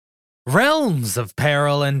Realms of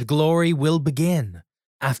Peril and Glory will begin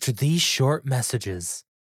after these short messages.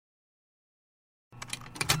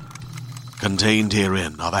 Contained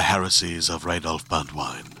herein are the heresies of Radolf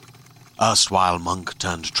Burntwine, erstwhile monk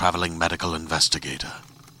turned traveling medical investigator.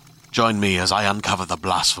 Join me as I uncover the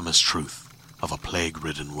blasphemous truth of a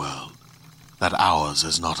plague-ridden world, that ours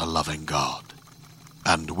is not a loving God,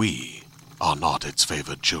 and we are not its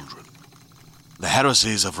favored children. The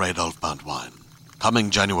heresies of Radolf Burntwine, coming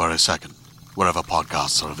January 2nd, wherever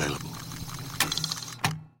podcasts are available.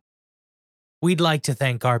 We'd like to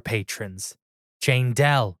thank our patrons, Jane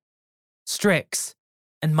Dell, Strix,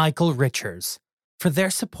 and Michael Richards, for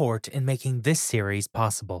their support in making this series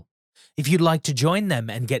possible. If you'd like to join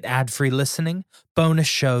them and get ad-free listening, bonus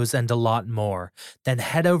shows, and a lot more, then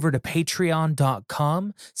head over to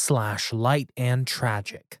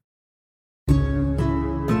patreon.com/lightandtragic.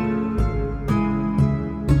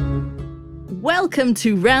 Welcome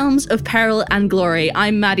to Realms of Peril and Glory.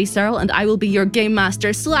 I'm Maddie Searle, and I will be your game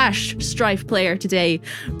master / Strife player today.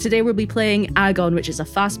 Today we'll be playing Agon, which is a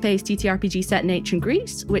fast-paced TTRPG set in ancient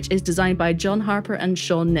Greece, which is designed by John Harper and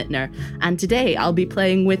Sean Nittner. And today I'll be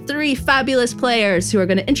playing with 3 fabulous players who are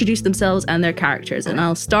going to introduce themselves and their characters. And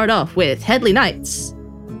I'll start off with Headley Knights.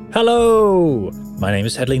 Hello! My name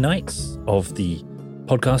is Headley Knights of the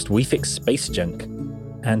podcast We Fix Space Junk.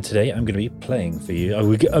 And today I'm going to be playing for you.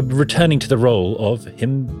 I'm returning to the role of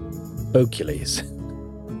Himbocules.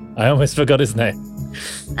 I almost forgot his name.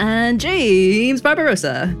 And James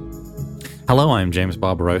Barbarossa. Hello, I'm James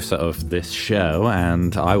Barbarossa of this show,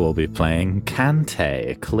 and I will be playing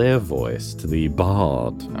Kante, clear-voiced, the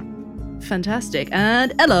bard. Fantastic.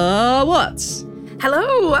 And Ella Watts.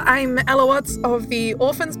 Hello, I'm Ella Watts of the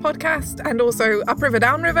Orphans podcast and also Upriver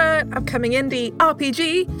Downriver, upcoming indie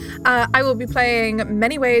RPG. I will be playing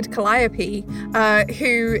Many-Wade Calliope,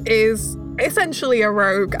 who is essentially a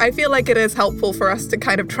rogue. I feel like it is helpful for us to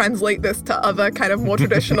kind of translate this to other kind of more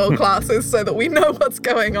traditional classes so that we know what's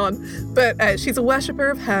going on. But she's a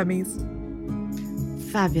worshipper of Hermes.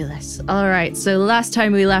 Fabulous. All right, so last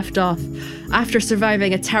time we left off, after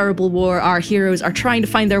surviving a terrible war, our heroes are trying to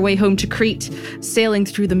find their way home to Crete, sailing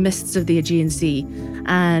through the mists of the Aegean Sea.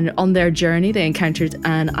 And on their journey, they encountered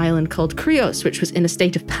an island called Krios, which was in a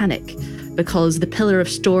state of panic because the Pillar of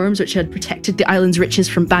Storms, which had protected the island's riches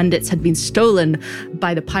from bandits, had been stolen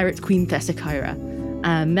by the pirate queen Thessakyra.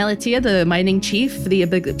 Melitia, the mining chief, the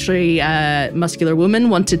obligatory muscular woman,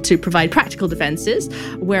 wanted to provide practical defenses,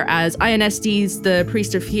 whereas Ionestes, the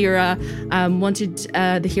priest of Hera, wanted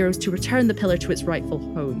the heroes to return the pillar to its rightful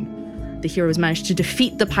home. The heroes managed to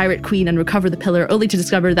defeat the pirate queen and recover the pillar, only to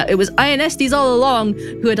discover that it was Ionestes all along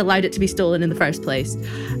who had allowed it to be stolen in the first place.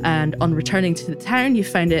 And on returning to the town, you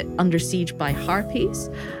found it under siege by harpies.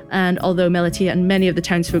 And although Melitia and many of the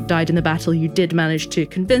townsfolk died in the battle, you did manage to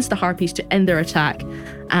convince the harpies to end their attack.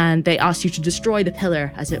 And they asked you to destroy the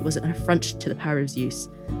pillar as it was an affront to the power of Zeus.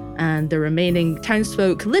 And the remaining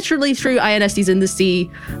townsfolk literally threw Ionestes in the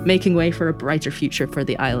sea, making way for a brighter future for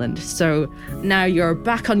the island. So now you're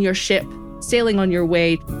back on your ship, sailing on your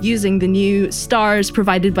way, using the new stars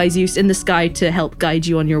provided by Zeus in the sky to help guide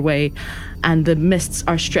you on your way. And the mists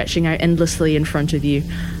are stretching out endlessly in front of you.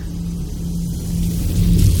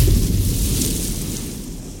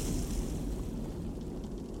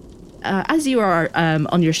 As you are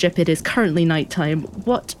on your ship, it is currently nighttime.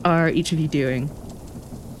 What are each of you doing?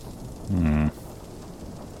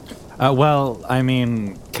 Well, I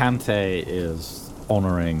mean, Kante is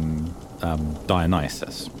honoring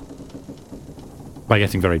Dionysus by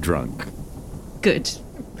getting very drunk. Good,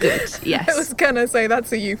 yes. I was gonna say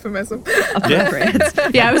that's a euphemism. Appropriate.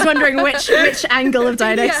 Yeah, I was wondering which angle of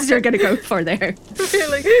Dionysus you're gonna go for there.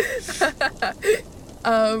 Really?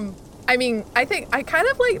 I mean, I think I kind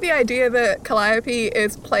of like the idea that Calliope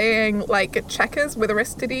is playing like checkers with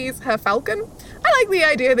Aristides, her falcon. I like the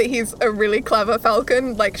idea that he's a really clever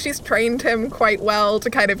falcon. Like, she's trained him quite well to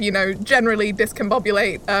kind of, generally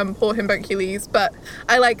discombobulate poor Himbocules. But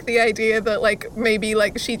I like the idea that, like, maybe,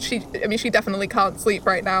 like, she definitely can't sleep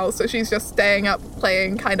right now. So she's just staying up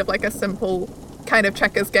playing kind of like a simple kind of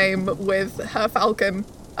checkers game with her falcon,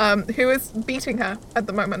 who is beating her at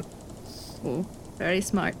the moment. Ooh, very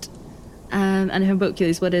smart. And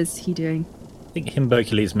Himbocules, what is he doing? I think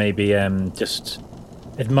Himbocules may be just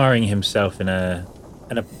admiring himself in a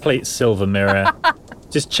plate silver mirror,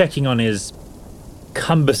 just checking on his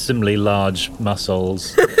cumbersomely large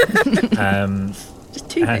muscles. Just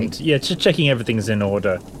too big. Yeah, just checking everything's in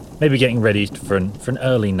order. Maybe getting ready for an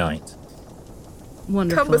early night.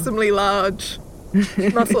 Wonderful. Cumbersomely large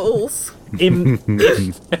muscles.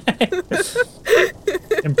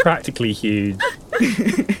 Impractically huge.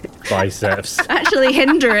 biceps. Actually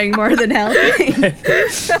hindering more than helping.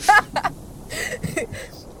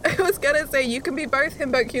 I was gonna say you can be both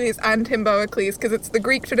Himbocules and Himboocles because it's the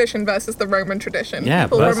Greek tradition versus the Roman tradition. Yeah,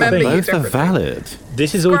 People both, remember you both are differently. valid.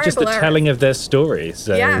 This is all just the Scribler. telling of their story.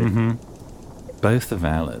 So Yeah. Both are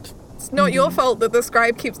valid. It's not your fault that the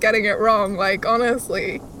scribe keeps getting it wrong. Like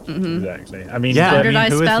honestly, exactly. I mean, Yeah,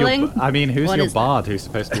 Standardized who is spelling? who's What your is that? bard who's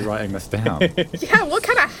supposed to be writing this down? yeah. What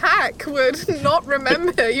kind of hack would not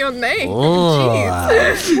remember your name?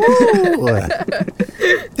 Oh. Jeez.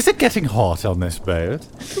 Is it getting hot on this boat?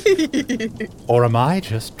 Or am I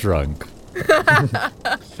just drunk? I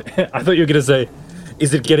thought you were going to say,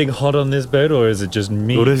 is it getting hot on this boat or is it just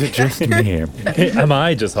me? Or is it just me? Am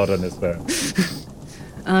I just hot on this boat?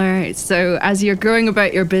 All right, so as you're going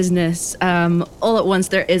about your business, all at once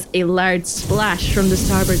there is a loud splash from the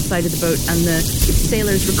starboard side of the boat, and the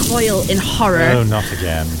sailors recoil in horror. Oh, not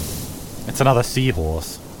again. It's another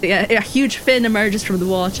seahorse. A huge fin emerges from the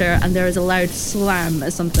water, and there is a loud slam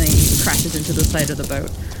as something crashes into the side of the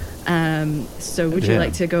boat. So would you dear.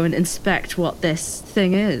 like to go and inspect what this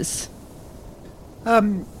thing is?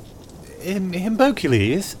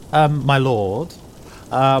 Himbocules, my lord,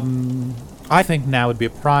 I think now would be a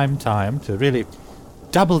prime time to really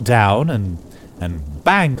double down and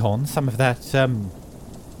bank on some of that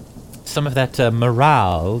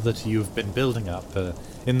morale that you've been building up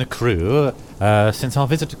in the crew since our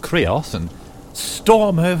visit to Krios, and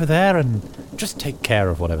storm over there and just take care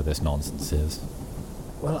of whatever this nonsense is.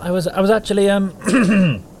 Well, I was actually I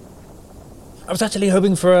was actually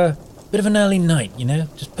hoping for a bit of an early night, you know,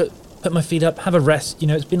 just put my feet up, have a rest. You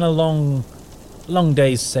know, it's been a long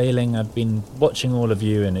day's sailing. I've been watching all of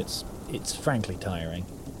you, and it's frankly tiring.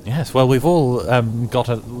 Yes, well, we've all got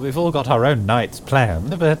our own nights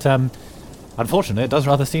planned, but unfortunately, it does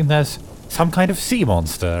rather seem there's some kind of sea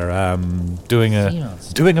monster doing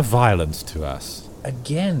a violence to us.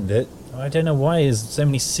 Again, I don't know why there's so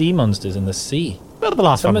many sea monsters in the sea. Well, the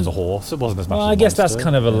last Some one was of- a horse. It wasn't as much. Well, as I a guess that's monster.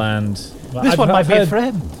 kind of a land. Well, This one might I've be a heard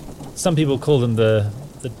friend. some people call them the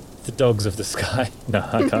dogs of the sky. No,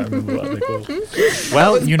 I can't remember what they're called.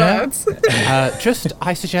 Well, was you know, birds.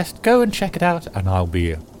 I suggest go and check it out, and I'll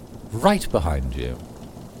be right behind you.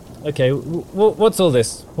 Okay, what's all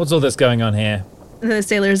this? What's all this going on here? The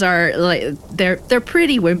sailors are like they're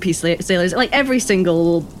pretty wimpy sailors. Like every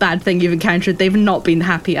single bad thing you've encountered, they've not been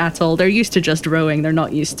happy at all. They're used to just rowing. They're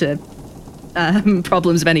not used to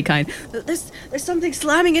problems of any kind. There's something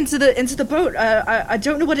slamming into the boat. I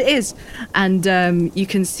don't know what it is. And you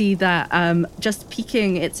can see that just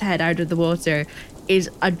peeking its head out of the water is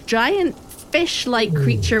a giant fish-like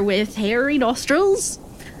creature with hairy nostrils.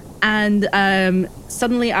 And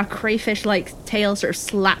suddenly a crayfish-like tail sort of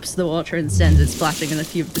slaps the water and sends it splashing, and a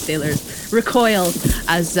few of the sailors recoil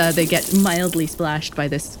as they get mildly splashed by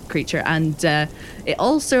this creature. And it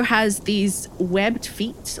also has these webbed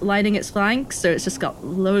feet lining its flanks, so it's just got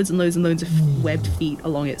loads and loads and loads of webbed feet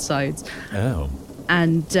along its sides. Oh.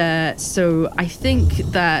 And so I think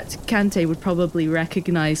that Kante would probably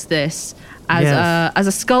recognize this as Yes. a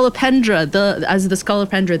scolopendra,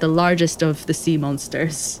 the largest of the sea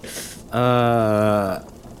monsters.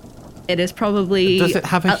 It is probably. Does it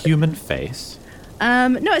have a human face?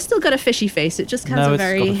 No, it's still got a fishy face. It just has No, a it's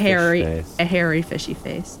very got a fish hairy, face. hairy fishy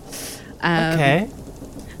face. Okay.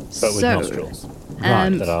 But with So, nostrils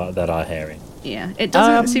um, that are hairy. Yeah, it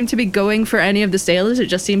doesn't seem to be going for any of the sailors. It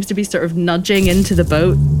just seems to be sort of nudging into the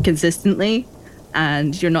boat consistently,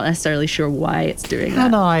 and you're not necessarily sure why it's doing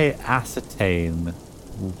Can that. I ascertain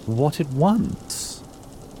what it wants?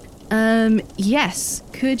 Yes.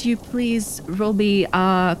 Could you please roll me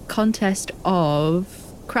a contest of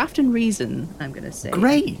craft and reason? I'm gonna say.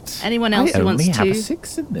 Great. Anyone else I who wants only have to? a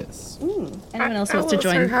 6 in this. Anyone else I wants to also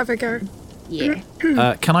join? have a go. Yeah.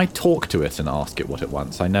 Can I talk to it and ask it what it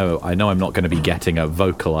wants? I know I'm not going to be getting a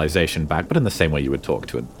vocalization back, but in the same way you would talk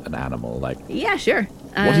to an animal. Like, Yeah, sure.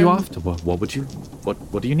 what are you after? What would you?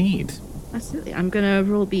 What do you need? Absolutely. I'm gonna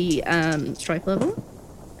roll the strike level.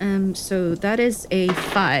 So that is a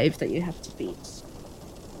 5 that you have to beat.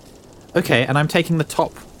 Okay, and I'm taking the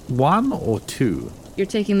top 1 or 2. You're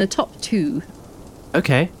taking the top 2.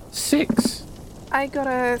 Okay, 6. I got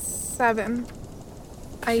a 7.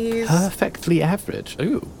 I used. Perfectly average.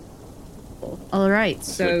 Ooh. All right.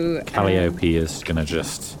 So Calliope is gonna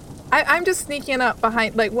just. I'm just sneaking up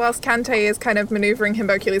behind, like, whilst Kante is kind of maneuvering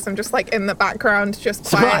Himbocules, I'm just, like, in the background, just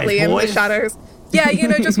quietly in the boys. shadows. Yeah, you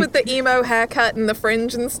know, just with the emo haircut and the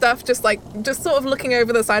fringe and stuff, just sort of looking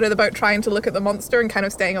over the side of the boat, trying to look at the monster and kind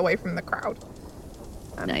of staying away from the crowd.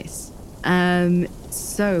 Nice.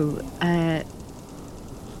 So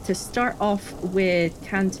to start off with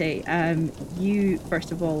Kante, you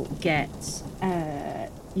first of all get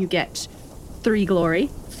 3 glory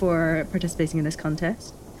for participating in this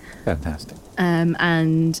contest. Fantastic.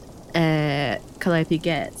 And Calliope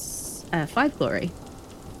gets 5 glory.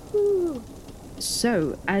 Ooh.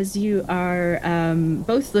 So, as you are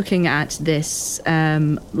both looking at this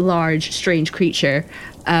large, strange creature,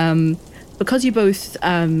 because you both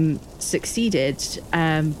succeeded,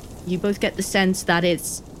 you both get the sense that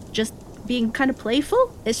it's just being kind of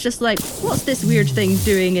playful. It's just like, what's this weird thing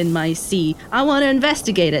doing in my sea? I want to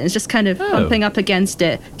investigate it. It's just kind of bumping up against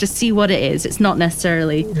it, just see what it is. It's not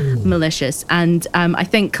necessarily malicious. And I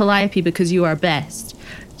think Calliope, because you are best,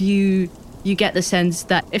 you get the sense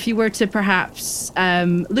that if you were to perhaps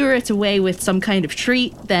lure it away with some kind of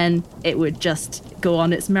treat, then it would just go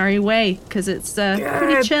on its merry way, because it's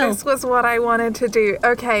pretty chill. This was what I wanted to do.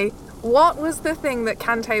 Okay, what was the thing that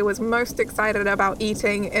Kante was most excited about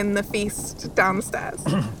eating in the feast downstairs?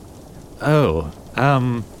 Well,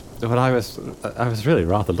 I was really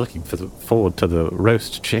rather looking forward to the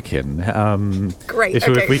roast chicken. Great. If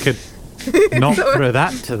we could not throw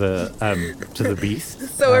that to the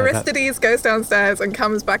beast. So Aristides goes downstairs and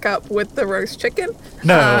comes back up with the roast chicken.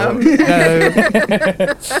 No. No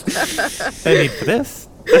need for this.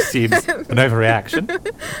 This seems an overreaction.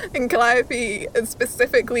 And Calliope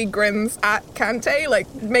specifically grins at Kante,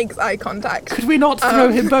 like makes eye contact. Could we not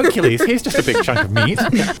throw him Hercules? He's just a big chunk of meat.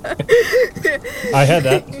 I had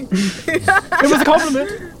that. It was a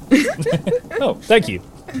compliment. Oh, thank you.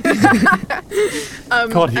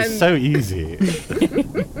 God, he's so easy.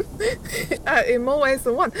 In more ways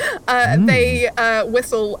than one. They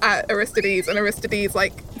whistle at Aristides, and Aristides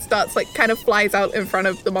starts kind of flies out in front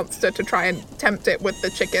of the monster to try and tempt it with the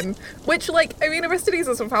chicken. Which Aristides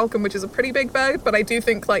is a falcon, which is a pretty big bird, but I do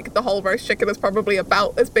think the whole roast chicken is probably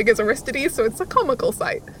about as big as Aristides, so it's a comical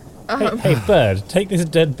sight. Hey, bird, take this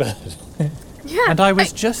dead bird. Yeah. And I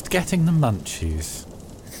was just getting the munchies.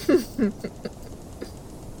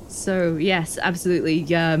 So, yes, absolutely.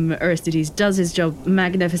 Aristides does his job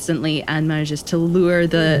magnificently and manages to lure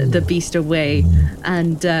the beast away.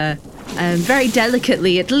 And very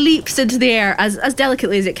delicately, it leaps into the air, as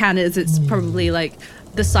delicately as it can, as it's probably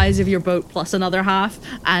the size of your boat plus another half,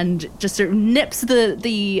 and just sort of nips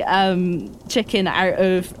the chicken out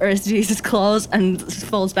of Aristides' claws and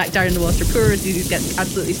falls back down in the water. Poor Aristides gets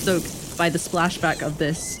absolutely soaked by the splashback of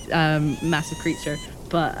this massive creature,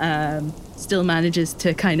 but still manages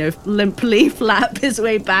to kind of limply flap his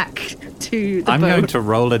way back to the I'm boat. going to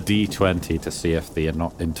roll a d20 to see if the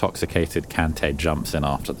intoxicated Kante jumps in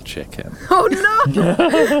after the chicken. Oh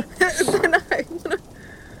no!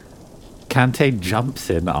 Kante jumps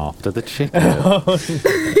in after the chicken.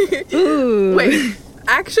 Ooh. Wait,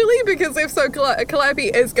 actually, because if so, Calliope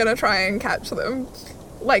is gonna try and catch them,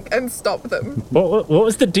 and stop them. What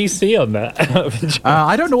was the DC on that?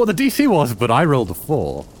 I don't know what the DC was, but I rolled a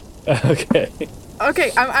 4. Okay.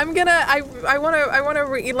 Okay, I'm gonna. I wanna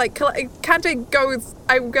read. Kante goes.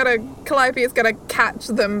 Calliope is gonna catch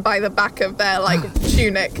them by the back of their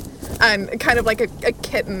tunic, and kind of like a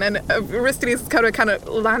kitten, and Aristides is kind of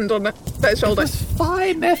land on their shoulder. It's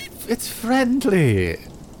fine if it's friendly.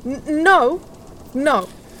 No.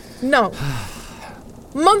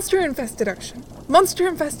 Monster infested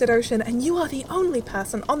ocean, and you are the only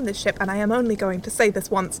person on this ship, and I am only going to say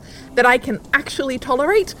this once, that I can actually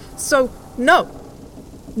tolerate, so no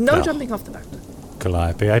jumping off the boat.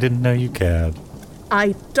 Calliope, I didn't know you cared.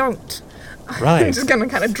 I don't. Right. I'm just gonna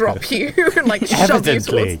kind of drop you and shove you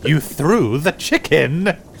Evidently, towards you threw the chicken.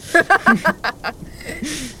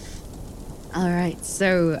 All right,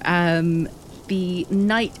 so the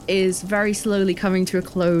night is very slowly coming to a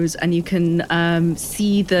close, and you can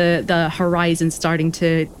see the horizon starting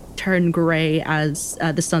to turn grey as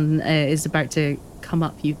the sun is about to come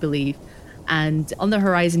up, you believe. And on the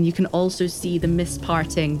horizon, you can also see the mist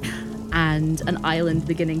parting and an island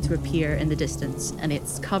beginning to appear in the distance. And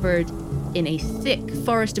it's covered in a thick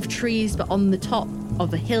forest of trees, but on the top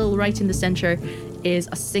of a hill right in the center is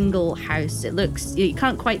a single house. You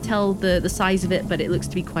can't quite tell the size of it, but it looks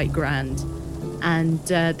to be quite grand. And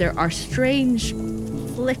there are strange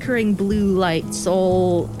flickering blue lights,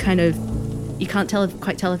 all kind of, you can't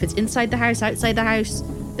quite tell if it's inside the house, outside the house.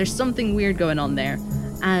 There's something weird going on there.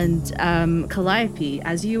 And Calliope,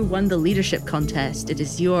 as you won the leadership contest, it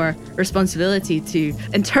is your responsibility to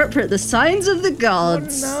interpret the signs of the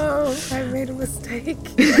gods. Oh no, I made a mistake.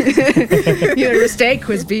 Your mistake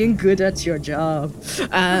was being good at your job.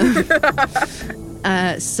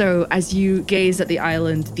 So as you gaze at the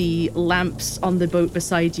island, the lamps on the boat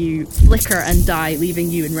beside you flicker and die, leaving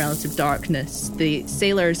you in relative darkness. The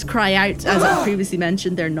sailors cry out, as I previously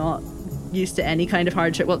mentioned. They're not used to any kind of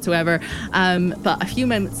hardship whatsoever. But a few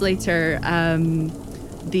moments later,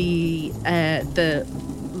 the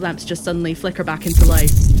lamps just suddenly flicker back into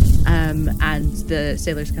life, and the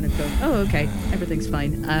sailors kind of go, "Oh, okay, everything's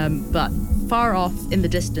fine." But far off in the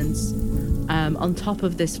distance, on top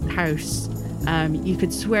of this house, you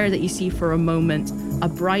could swear that you see for a moment a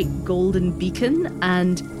bright golden beacon,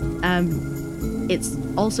 and it's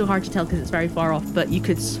also hard to tell because it's very far off, but you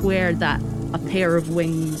could swear that a pair of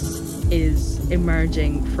wings is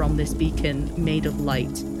emerging from this beacon made of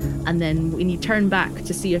light. And then when you turn back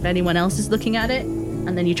to see if anyone else is looking at it,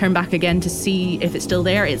 and then you turn back again to see if it's still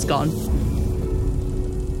there, it's gone.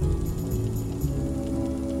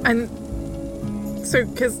 And so,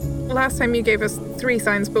 because last time you gave us 3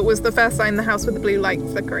 signs, but was the first sign the house with the blue light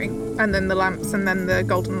flickering, and then the lamps, and then the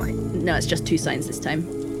golden light? No, it's just 2 signs this time.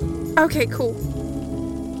 Okay, cool.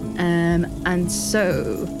 And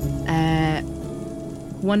so,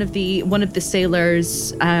 one of the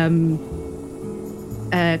sailors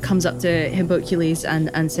comes up to Himbocules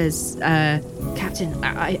and says, "Captain,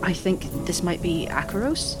 I think this might be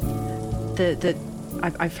Akaros.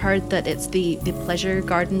 I've heard that it's the pleasure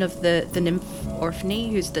garden of the nymph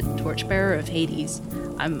Orphne, who's the torchbearer of Hades.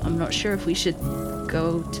 I'm not sure if we should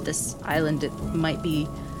go to this island. It might be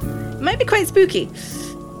quite spooky."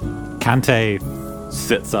 Kante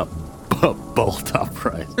sits up, bolt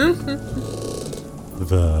upright.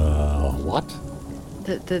 The what?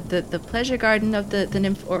 The pleasure garden of the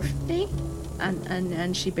nymph Orphne,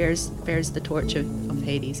 and she bears the torch of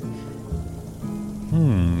Hades.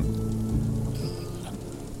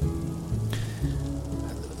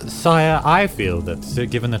 Sire, I feel that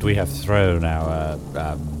given that we have thrown our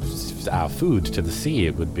food to the sea,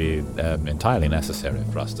 it would be entirely necessary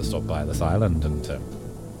for us to stop by this island and to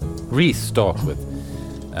restock with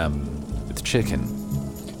chicken.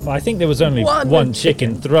 Well, I think there was only one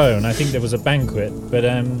chicken thrown. I think there was a banquet, but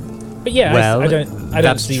yeah, well, I don't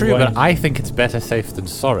that's see true, why. but I think it's better safe than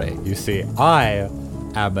sorry. You see, I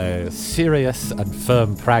am a serious and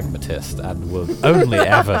firm pragmatist and will only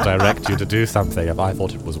ever direct you to do something if I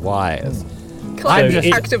thought it was wise. Clive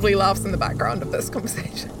just actively laughs in the background of this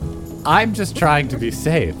conversation. I'm just trying to be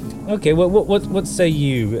safe. Okay, well, what say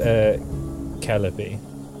you, Calliope?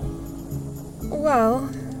 Well,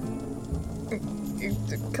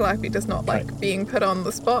 Calliope does not like being put on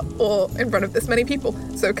the spot or in front of this many people,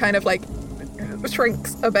 so kind of like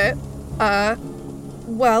shrinks a bit.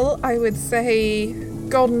 Well, I would say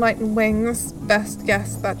Golden Light and Wings, best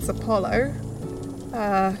guess that's Apollo.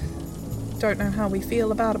 Don't know how we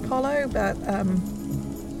feel about Apollo, but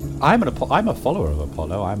I'm a follower of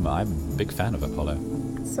Apollo. I'm a big fan of Apollo.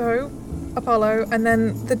 So, Apollo, and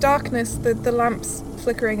then the darkness, the lamps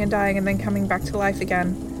flickering and dying and then coming back to life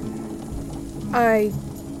again.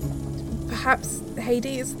 Perhaps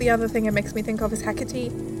Hades, the other thing it makes me think of is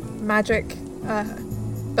Hecate, magic,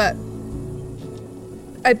 but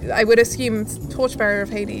I would assume Torchbearer of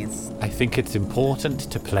Hades. I think it's important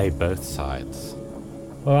to play both sides.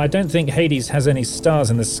 Well, I don't think Hades has any stars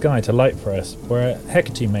in the sky to light for us, where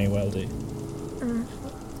Hecate may well do.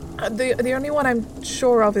 The only one I'm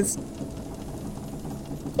sure of is,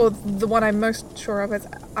 or the one I'm most sure of is,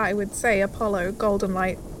 I would say Apollo, golden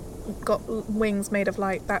light, got wings made of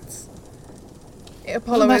light. That's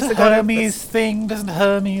Apollo is the god Hermes thing. Doesn't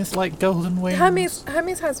Hermes like golden wings?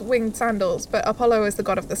 Hermes has winged sandals, but Apollo is the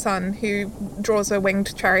god of the sun who draws a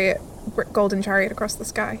winged chariot, golden chariot across the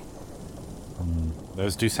sky.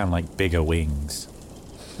 Those do sound like bigger wings.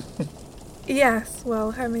 Yes,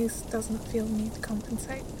 well, Hermes doesn't feel the need to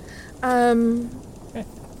compensate. I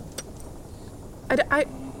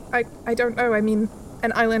don't know. I mean,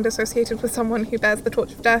 an island associated with someone who bears the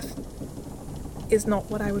torch of death is not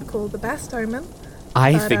what I would call the best omen.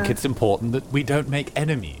 I think it's important that we don't make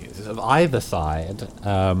enemies of either side,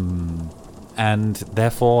 and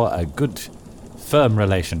therefore a good, firm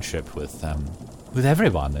relationship with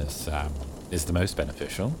everyone is the most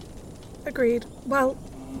beneficial. Agreed. Well,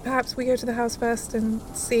 perhaps we go to the house first and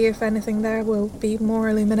see if anything there will be more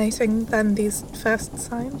illuminating than these first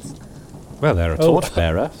signs. Well, they're a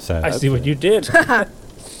torchbearer, so... I see what you did.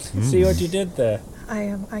 See what you did there.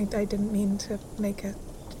 I didn't mean to make it...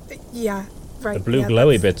 Yeah, right. The blue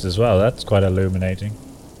glowy bits as well, that's quite illuminating.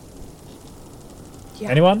 Yeah.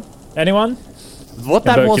 Anyone? What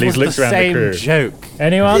that was looks the around same the crew. joke.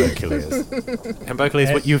 Anyone?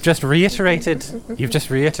 Himbocules, but you've just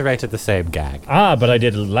reiterated the same gag. Ah, but I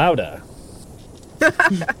did it louder.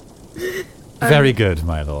 Very good,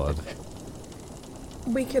 my lord.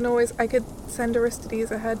 We can always... I could send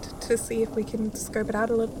Aristides ahead to see if we can scope it out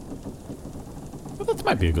a little. Well, that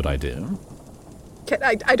might be a good idea.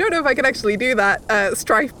 I don't know if I can actually do that,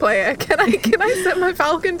 Strife player. Can I set my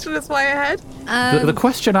Falcon to just fly ahead? The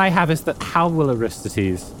question I have is that how will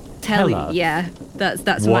Aristides tell us yeah, that's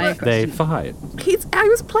what my they question. find? I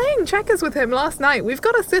was playing checkers with him last night. We've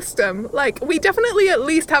got a system. Like, we definitely at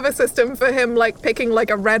least have a system for him, like, picking,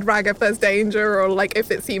 like, a red rag if there's danger, or, like, if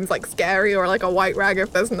it seems, like, scary, or, like, a white rag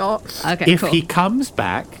if there's not. Okay, If cool. he comes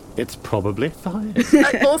back, it's probably fine.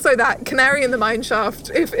 Also that, canary in the mine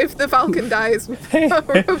shaft. If the Falcon dies,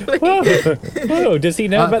 probably... Whoa, does he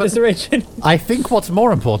know about this origin? I think what's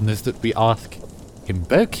more important is that we ask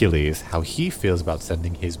Himbercules how he feels about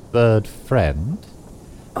sending his bird friend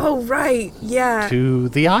Oh, right, yeah. to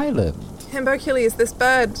the island. Himbercules, this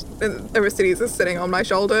bird, Aristides is sitting on my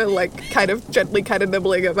shoulder, like, kind of gently kind of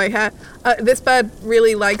nibbling at my hair. This bird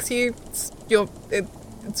really likes you.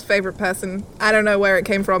 It's favorite person. I don't know where it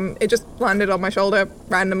came from. It just landed on my shoulder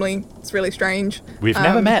randomly. It's really strange. We've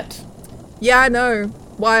never met. Yeah, I know.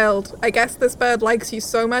 Wild. I guess this bird likes you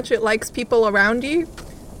so much it likes people around you.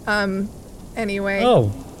 Anyway.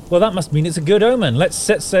 Oh, well, that must mean it's a good omen. Let's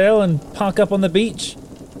set sail and park up on the beach.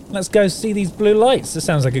 Let's go see these blue lights. This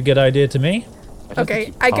sounds like a good idea to me.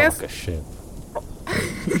 Okay, I guess A ship.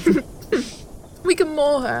 we can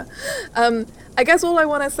moor her. I guess all I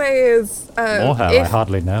want to say is... More her, I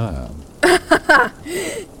hardly know her.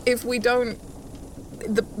 if we don't...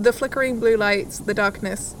 The flickering blue lights, the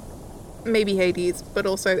darkness, maybe Hades, but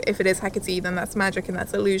also if it is Hecate, then that's magic and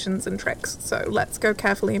that's illusions and tricks. So let's go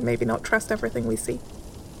carefully and maybe not trust everything we see.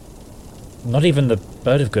 Not even the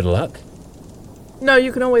bird of good luck. No,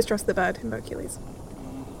 you can always trust the bird, Himbercules.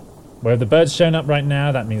 Well, if the bird's shown up right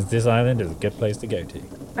now, that means this island is a good place to go to.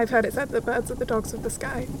 I've heard it said the birds are the dogs of the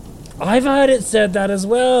sky. I've heard it said that as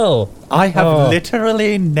well. I have Oh.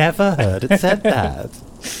 literally never heard it said that.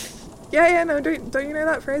 Yeah, no, don't you know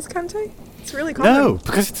that phrase, Kante? It's really common. No,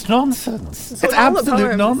 because it's nonsense. It's It's all the absolute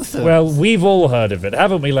poems. nonsense. Well, we've all heard of it,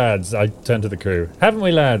 haven't we, lads? I turn to the crew. Haven't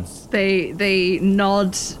we, lads? They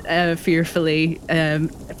nod fearfully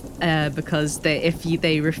because if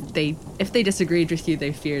they disagreed with you,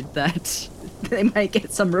 they feared that they might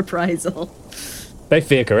get some reprisal. They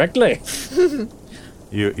fear correctly.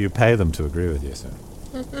 you pay them to agree with you, sir.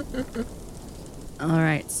 All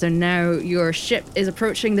right, so now your ship is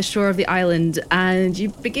approaching the shore of the island, and you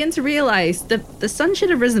begin to realize that the sun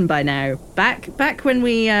should have risen by now. Back when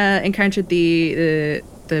we encountered the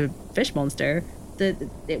fish monster,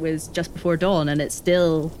 it was just before dawn, and it's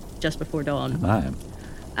still just before dawn.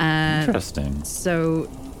 Interesting. So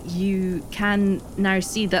you can now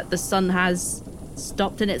see that the sun has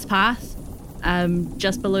stopped in its path.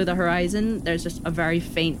 Just below the horizon, there's just a very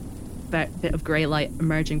faint bit of grey light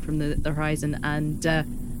emerging from the horizon, and the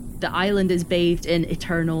island is bathed in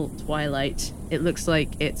eternal twilight. It looks like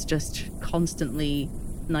it's just constantly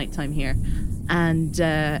nighttime here, and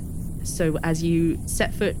so as you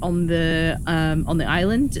set foot on the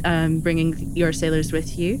island, bringing your sailors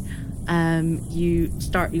with you, you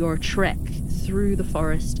start your trek through the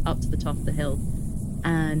forest up to the top of the hill,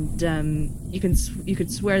 and you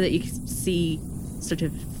could swear that you can see sort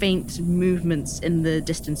of faint movements in the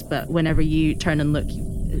distance, but whenever you turn and look,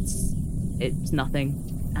 it's nothing.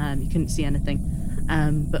 You couldn't see anything.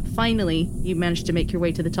 But finally, you managed to make your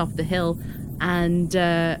way to the top of the hill, and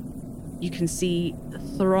you can see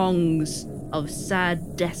throngs of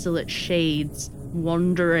sad, desolate shades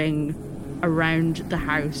wandering around the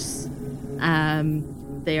house.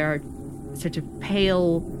 They are sort of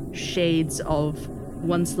pale shades of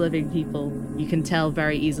once living people. You can tell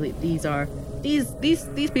very easily these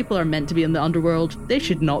people are meant to be in the underworld. They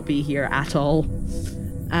should not be here at all.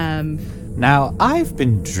 Now, I've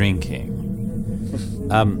been drinking,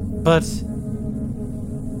 but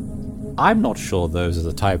I'm not sure those are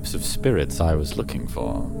the types of spirits I was looking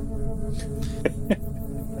for.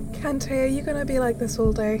 Kante, are you gonna be like this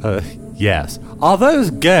all day? Yes. Are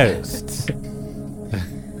those ghosts?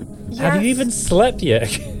 Have you even slept yet?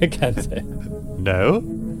 Kante? No.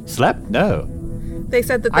 Slept? No. They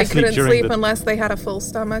said that I they sleep couldn't during sleep the- unless they had a full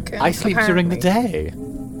stomach. And I sleep during the apparently- day.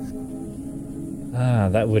 Ah,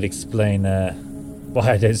 that would explain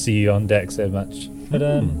why I don't see you on deck so much. But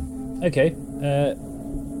okay.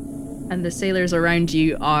 And the sailors around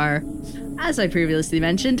you are, as I previously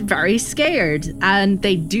mentioned, very scared, and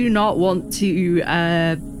they do not want to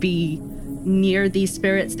be near these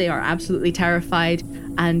spirits. They are absolutely terrified,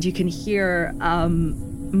 and you can hear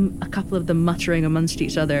a couple of them muttering amongst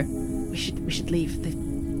each other. We should leave.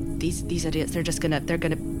 These idiots. They're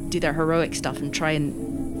gonna do their heroic stuff and try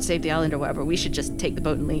and save the island or whatever. We should just take the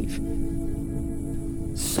boat and leave.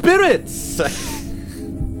 Spirits!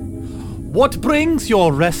 What brings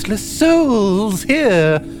your restless souls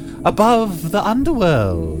here above the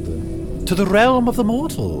underworld to the realm of the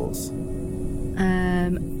mortals?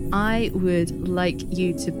 I would like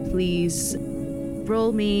you to please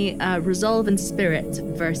roll me Resolve and Spirit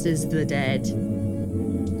versus the dead.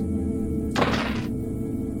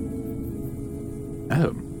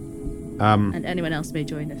 Oh. And anyone else may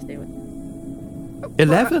join if they would.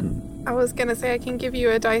 11. I was gonna say I can give you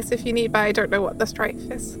a dice if you need, but I don't know what the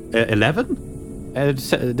strife is. 11?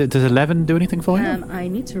 Does 11 do anything for you? I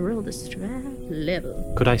need to roll the strap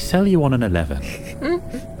level. Could I sell you on an 11?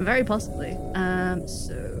 Very possibly.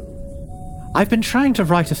 So I've been trying to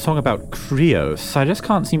write a song about Krios. I just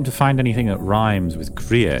can't seem to find anything that rhymes with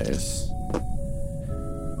Krios.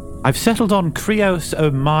 I've settled on Krios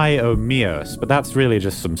o my o mios, but that's really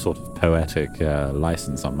just some sort of poetic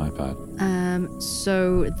license on my part.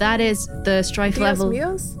 So that is the strife Dios level.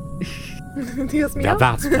 míos? Dios mío? Yeah,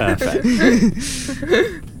 that's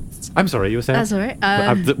perfect. I'm sorry, you were saying? That's all right.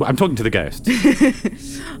 I'm talking to the ghost.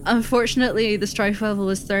 Unfortunately, the strife level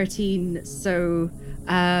was 13, so...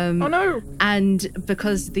 Oh no! And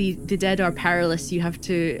because the dead are perilous, you have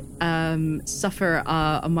to suffer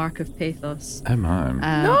a mark of pathos Oh my.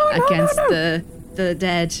 against the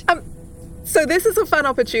dead. So this is a fun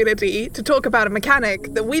opportunity to talk about a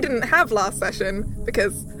mechanic that we didn't have last session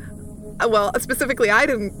because, well, specifically I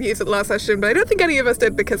didn't use it last session, but I don't think any of us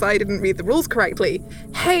did because I didn't read the rules correctly.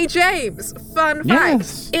 Hey James, fun fact,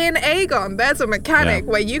 Yes. in Aegon there's a mechanic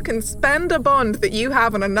where you can spend a bond that you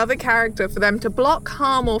have on another character for them to block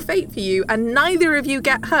harm or fate for you, and neither of you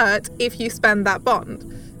get hurt if you spend that bond.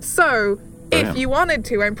 So, if you wanted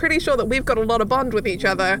to, I'm pretty sure that we've got a lot of bond with each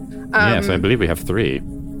other. Yes, I believe we have 3.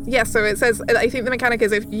 Yeah, so it says, I think the mechanic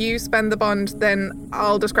is if you spend the bond, then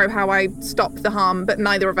I'll describe how I stop the harm, but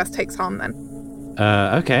neither of us takes harm then.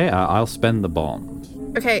 Okay, I'll spend the bond.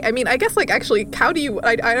 Okay, I mean, I guess, like, actually, how do you...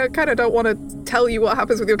 I kind of don't want to tell you what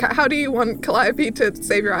happens with your cat. How do you want Calliope to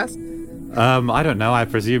save your ass? I don't know. I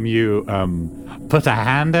presume you, put a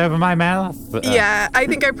hand over my mouth? Yeah, I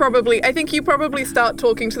think you probably start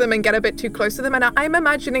talking to them and get a bit too close to them. And I'm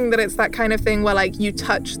imagining that it's that kind of thing where, like, you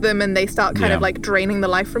touch them and they start kind of, like, draining the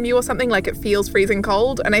life from you or something. Like, it feels freezing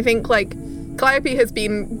cold. And I think, like, Calliope has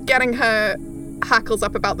been getting her hackles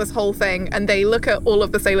up about this whole thing, and they look at all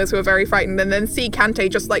of the sailors who are very frightened and then see Kante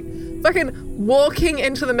just, like, fucking walking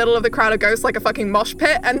into the middle of the crowd of ghosts like a fucking mosh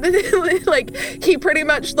pit, and then, like, he pretty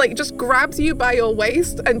much, like, just grabs you by your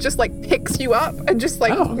waist and just, like, picks you up and just,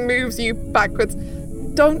 like, moves you backwards.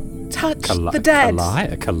 Don't touch the dead.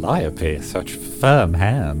 Calliope, such firm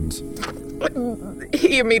hands.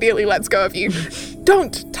 He immediately lets go of you.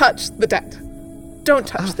 Don't touch the dead. Don't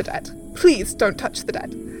touch the dead. Please don't touch the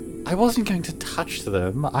dead. I wasn't going to touch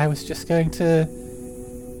them. I was just going to...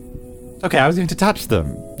 Okay, I was going to touch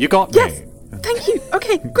them. You got Yes. me. Thank you.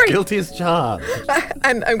 Okay, great. Guilty as charged.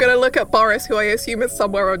 And I'm going to look at Boris, who I assume is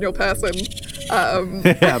somewhere on your person.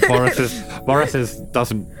 Yeah, Boris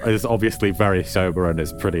is obviously very sober and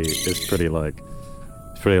is pretty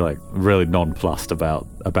really nonplussed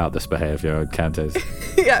about this behavior, and Kante's...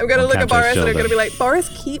 Yeah, I'm going to look at Kante's Boris and I'm shoulder. going to be like,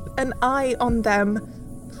 Boris, keep an eye on them,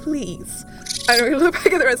 please. And I'm going to look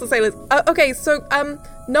back at the rest of the sailors. Okay, so,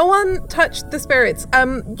 no one touched the spirits.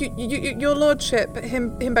 Your lordship,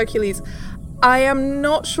 Himbocules, I am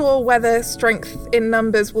not sure whether strength in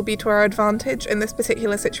numbers will be to our advantage in this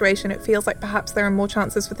particular situation. It feels like perhaps there are more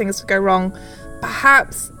chances for things to go wrong.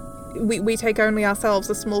 Perhaps we take only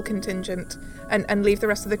ourselves, a small contingent, and leave the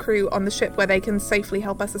rest of the crew on the ship where they can safely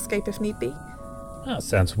help us escape if need be. That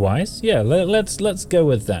sounds wise. Yeah, let's go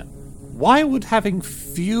with that. Why would having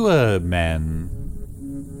fewer men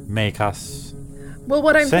make us... Well,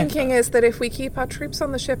 what I'm safer? thinking is that if we keep our troops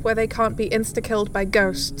on the ship where they can't be insta-killed by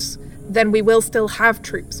ghosts, then we will still have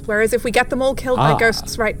troops. Whereas if we get them all killed by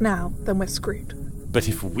ghosts right now, then we're screwed. But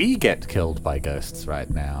if we get killed by ghosts right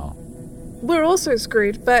now... We're also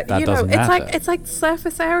screwed, but That you know, doesn't matter. it's like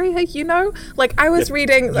surface area, you know? Like I was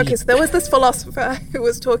reading, okay, so there was this philosopher who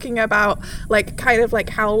was talking about like kind of like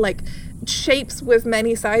how like shapes with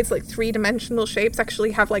many sides, like 3-dimensional shapes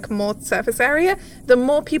actually have like more surface area. The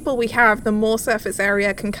more people we have, the more surface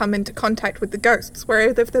area can come into contact with the ghosts.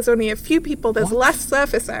 Whereas if there's only a few people, there's less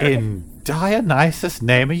surface area. In Dionysus'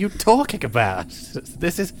 name are you talking about?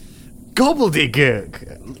 This is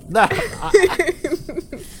gobbledygook. No,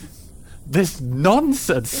 this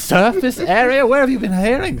nonsense surface area? Where have you been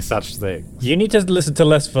hearing such things? You need to listen to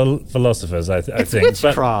less philosophers, I think.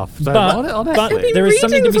 Witchcraft. But I've there been is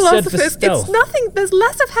something to reading be said for philosophers. stealth. It's nothing. There's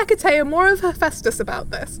less of Hecate and more of Hephaestus about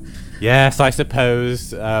this. Yes, I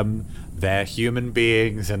suppose they're human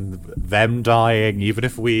beings, and them dying, even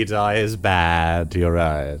if we die, is bad. You're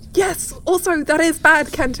right. Yes, also, that is bad,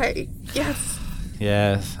 Kente. Yes.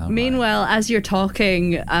 Yes. Meanwhile, as you're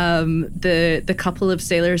talking, the couple of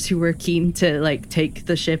sailors who were keen to like take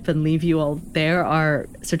the ship and leave you all there are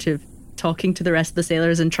sort of talking to the rest of the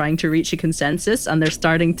sailors and trying to reach a consensus, and they're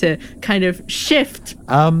starting to kind of shift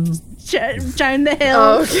down the hill.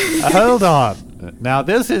 Oh, okay. Hold on. Now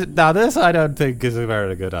this I don't think is a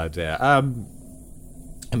very good idea.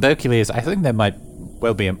 Bocules, I think there might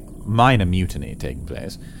well be a minor mutiny taking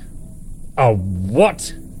place. Oh,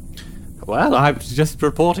 what? Well, I'm just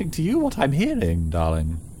reporting to you what I'm hearing,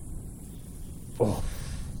 darling. Oh,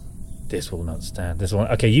 this will not stand. This one.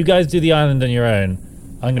 Okay, you guys do the island on your own.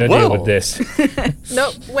 I'm going to deal with this.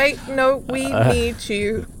 No, wait, no, we need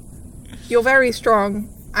you. You're very strong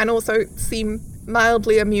and also seem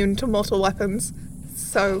mildly immune to mortal weapons.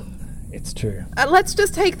 So It's true. let's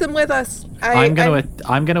just take them with us. I'm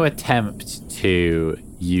going to attempt to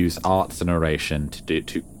use arts and oration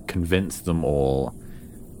to convince them all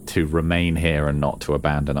to remain here and not to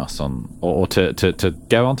abandon us or to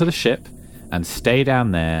go onto the ship and stay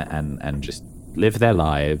down there and just live their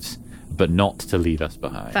lives, but not to leave us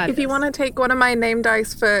behind. Fabulous. If you want to take one of my name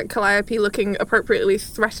dice for Calliope looking appropriately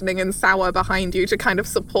threatening and sour behind you to kind of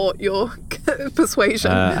support your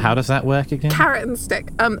persuasion. How does that work again? Carrot and stick.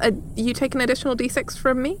 You take an additional d6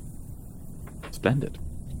 from me? Splendid.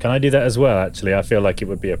 Can I do that as well, actually? I feel like it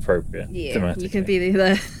would be appropriate. Yeah, thematically. you can be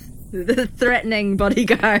the threatening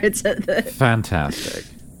bodyguards at the... Fantastic.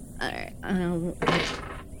 Alright,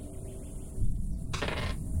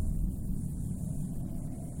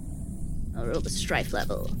 I'll roll the strife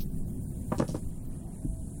level.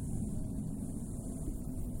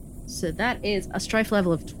 So that is a strife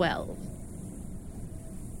level of 12.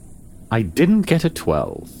 I didn't get a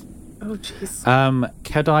 12. Oh, jeez.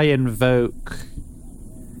 Could I invoke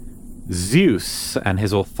Zeus and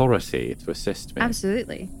his authority to assist me?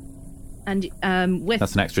 Absolutely. And with...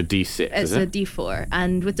 That's an extra d6, It's is a it? d4.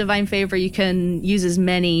 And with Divine Favor, you can use as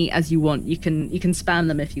many as you want. You can spam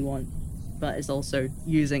them if you want. But it's also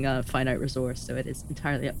using a finite resource, so it is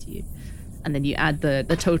entirely up to you. And then you add the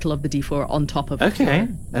total of the d4 on top of Okay.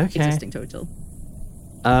 your existing total.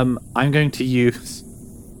 I'm going to use...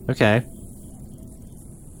 Okay.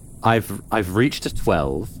 I've reached a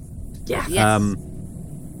 12. Yes. Yes.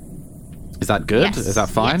 Is that good? Yes. Is that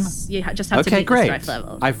fine? Yes. You just have to Okay, meet the great. strife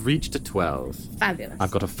level. I've reached a 12. Fabulous. I've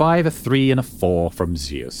got a 5, a 3, and a 4 from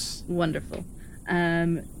Zeus. Wonderful.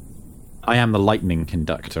 I am the lightning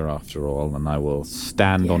conductor, after all, and I will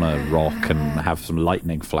stand on a rock and have some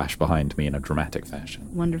lightning flash behind me in a dramatic fashion.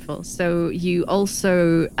 Wonderful. So you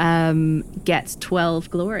also get 12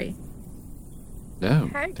 glory. Oh,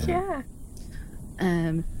 Heck damn.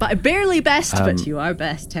 yeah. But barely best, but you are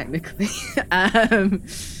best technically.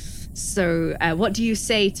 So what do you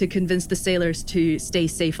say to convince the sailors to stay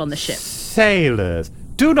safe on the ship? Sailors,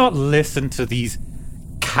 do not listen to these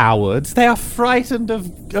cowards. They are frightened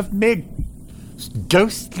of mere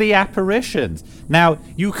ghostly apparitions. Now,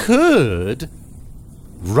 you could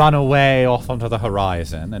run away off onto the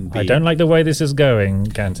horizon and be I don't like the way this is going,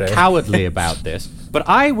 Kante. cowardly about this, but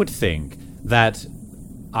I would think that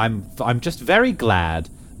I'm just very glad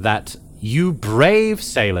that you brave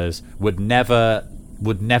sailors would never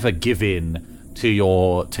give in to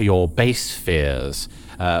your base fears.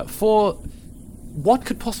 For what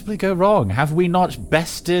could possibly go wrong? Have we not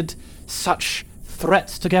bested such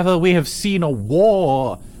threats together? We have seen a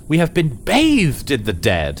war. We have been bathed in the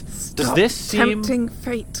dead. Does this seem... Tempting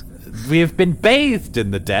fate. We have been bathed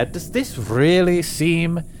in the dead. Does this really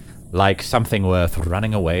seem like something worth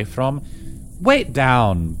running away from? Wait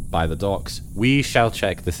down by the docks. We shall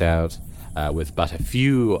check this out with but a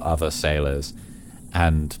few other sailors,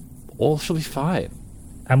 and all shall be fine.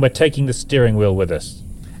 And we're taking the steering wheel with us.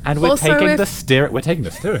 And we're Also, taking if- we're taking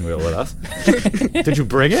the steering wheel with us. Did you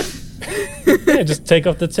bring it? Yeah, just take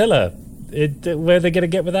off the tiller. Where are they going to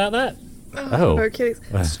get without that? Oh. Okay.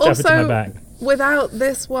 Strap it to my back. Without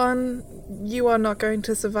this one, you are not going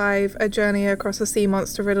to survive a journey across a sea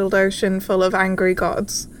monster riddled ocean full of angry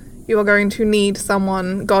gods. You are going to need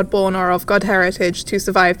someone god-born or of god heritage to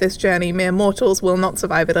survive this journey. Mere mortals will not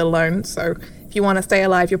survive it alone, so if you want to stay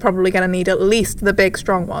alive, you're probably going to need at least the big,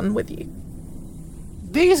 strong one with you.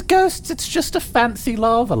 These ghosts, it's just a fancy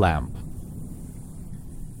lava lamp.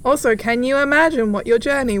 Also, can you imagine what your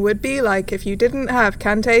journey would be like if you didn't have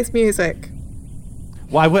Kante's music?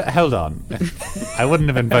 Well, hold on. I wouldn't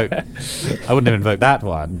have invoked that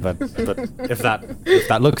one, but if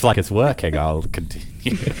that looks like it's working, I'll continue.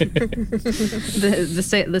 The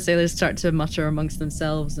sailors start to mutter amongst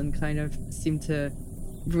themselves and kind of seem to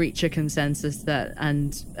reach a consensus that,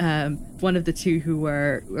 and one of the two who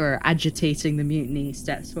were agitating the mutiny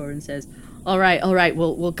steps forward and says, all right,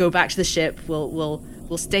 we'll go back to the ship.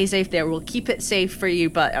 We'll stay safe there. We'll keep it safe for you,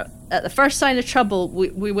 but at the first sign of trouble,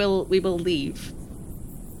 we will leave.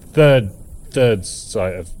 Third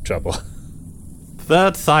sign of trouble.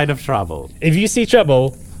 Third sign of trouble. If you see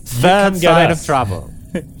trouble, Third sign of trouble.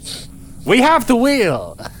 We have the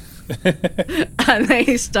wheel. And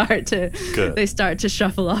they start to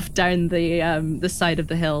shuffle off down the side of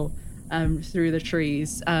the hill, through the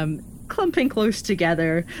trees, clumping close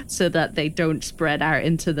together so that they don't spread out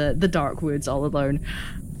into the dark woods all alone.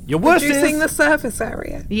 Your worst Reducing is the surface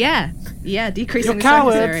area. Yeah, decreasing the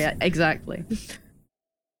cowards. surface area. Exactly.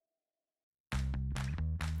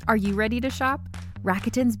 Are you ready to shop?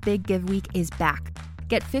 Rakuten's Big Give Week is back.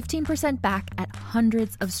 Get 15% back at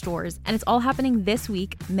hundreds of stores, and it's all happening this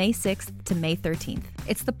week, May 6th to May 13th.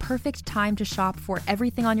 It's the perfect time to shop for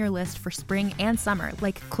everything on your list for spring and summer,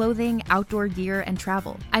 like clothing, outdoor gear, and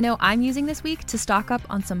travel. I know I'm using this week to stock up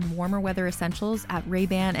on some warmer weather essentials at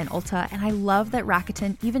Ray-Ban and Ulta, and I love that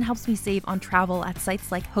Rakuten even helps me save on travel at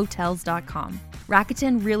sites like Hotels.com.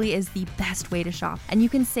 Rakuten really is the best way to shop, and you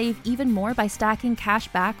can save even more by stacking cash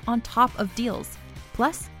back on top of deals.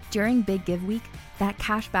 Plus, during Big Give Week, that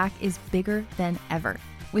cash back is bigger than ever.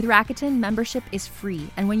 With Rakuten, membership is free,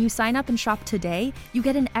 and when you sign up and shop today, you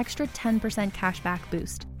get an extra 10% cash back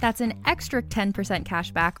boost. That's an extra 10%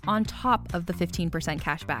 cash back on top of the 15%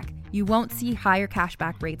 cash back. You won't see higher cash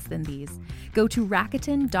back rates than these. Go to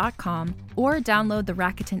Rakuten.com or download the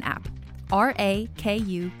Rakuten app.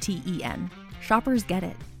 Rakuten. Shoppers get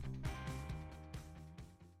it.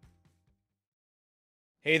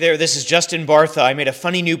 Hey there, this is Justin Bartha. I made a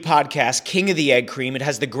funny new podcast, King of the Egg Cream. It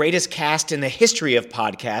has the greatest cast in the history of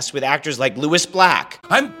podcasts with actors like Louis Black.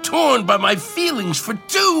 I'm torn by my feelings for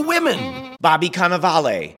two women. Bobby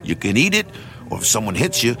Cannavale. You can eat it, or if someone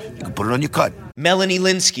hits you, you can put it on your cut. Melanie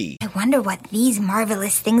Linsky. I wonder what these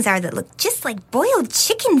marvelous things are that look just like boiled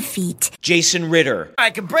chicken feet. Jason Ritter. I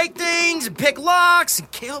can break things and pick locks and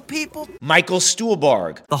kill people. Michael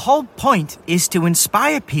Stuhlbarg. The whole point is to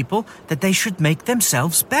inspire people that they should make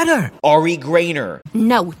themselves better. Ari Grainer.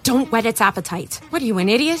 No, don't whet its appetite. What are you, an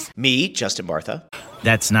idiot? Me, Justin Bartha.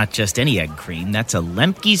 That's not just any egg cream, that's a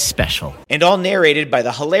Lemke's special. And all narrated by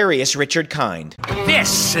the hilarious Richard Kind.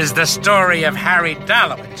 This is the story of Harry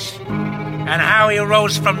Dalowitz and how he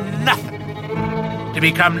rose from nothing to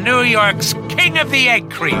become New York's King of the Egg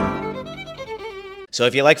Cream. So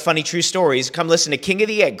if you like funny true stories, come listen to King of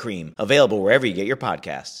the Egg Cream, available wherever you get your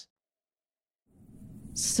podcasts.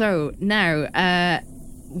 So now,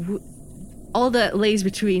 all that lays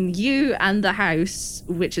between you and the house,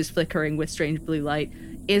 which is flickering with strange blue light,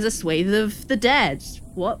 is a swathe of the dead.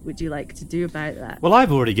 What would you like to do about that? Well,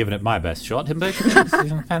 I've already given it my best shot.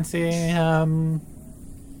 Himbo, fancy.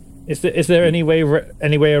 Is there any way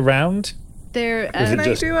around? There. Can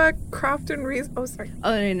I do a craft and reason? Oh, sorry.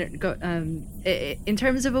 Oh no, go. In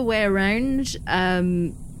terms of a way around,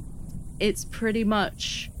 it's pretty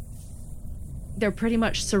much. They're pretty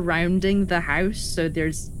much surrounding the house, so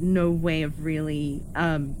there's no way of really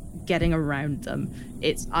getting around them.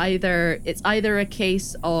 It's either a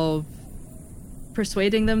case of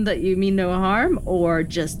persuading them that you mean no harm, or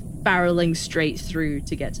just barreling straight through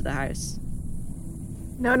to get to the house.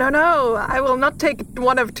 No. I will not take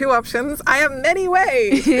one of two options. I have many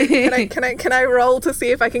ways. Can I roll to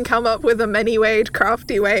see if I can come up with a many-wayed,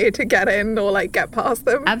 crafty way to get in or like get past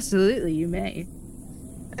them? Absolutely, you may.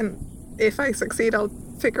 And if I succeed, I'll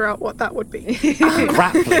figure out what that would be.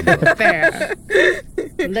 Grappling. Fair.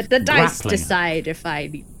 Let the dice Grappling. decide if I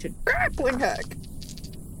need to. Grappling hook.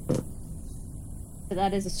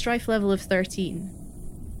 That is a strife level of 13.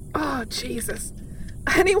 Oh, Jesus.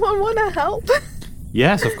 Anyone want to help?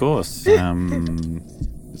 Yes, of course. Can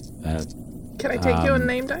I take your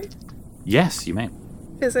name die? Yes, you may.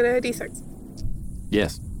 Is it a d6?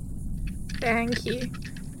 Yes. Thank you.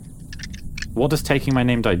 What does taking my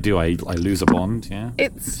name die do? I lose a bond, yeah?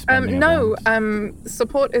 It's Spending a no. bond.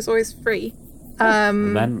 Support is always free.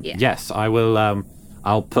 Then yeah. yes, I will.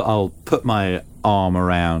 I'll put my arm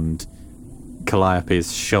around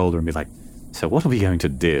Calliope's shoulder and be like, "So what are we going to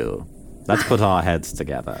do? Let's put our heads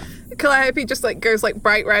together." Calliope just like goes like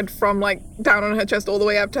bright red from like down on her chest all the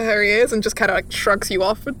way up to her ears and just kind of like shrugs you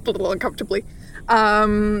off a little uncomfortably.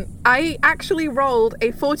 I actually rolled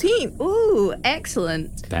a 14. Ooh,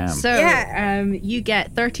 excellent. Damn. So, Yeah. You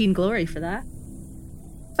get 13 glory for that.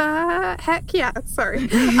 Heck yeah, sorry.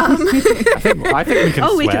 I think we can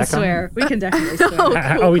swear. We can can't swear. We can definitely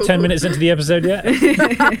swear. Oh, Are we 10 minutes into the episode yet?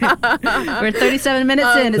 We're 37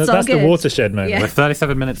 minutes in. It's all That's good. the watershed moment. Yeah. We're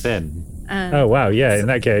 37 minutes in. Oh, wow. Yeah, in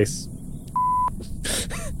that case.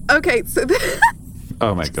 Okay, so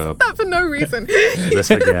Oh my god. that for no reason. This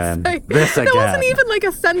again. This There again. wasn't even like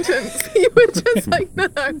a sentence. You were just like, no,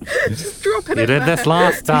 just drop it You in did there. this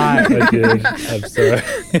last time. Okay, I'm sorry.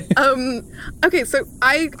 Okay, so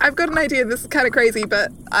I've got an idea. This is kind of crazy,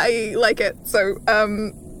 but I like it. So,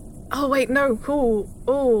 oh wait, no.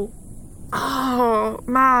 Oh,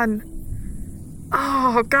 man.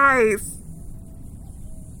 Oh, guys.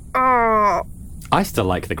 Oh. I still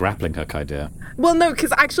like the grappling hook idea. Well, no,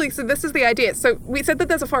 because actually, so this is the idea. So we said that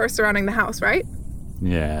there's a forest surrounding the house, right?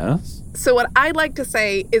 Yes. So what I'd like to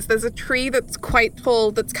say is there's a tree that's quite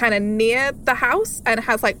tall that's kind of near the house and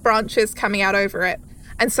has like branches coming out over it.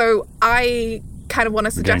 And so I kind of want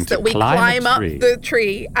to suggest that we climb up the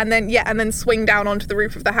tree and then swing down onto the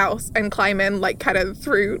roof of the house and climb in like kind of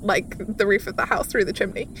through like the roof of the house through the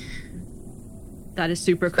chimney. That is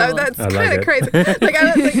super cool. Oh, that's kind of crazy. Like, I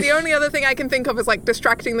don't think the only other thing I can think of is like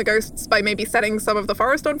distracting the ghosts by maybe setting some of the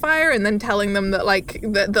forest on fire and then telling them that like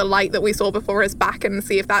the light that we saw before is back and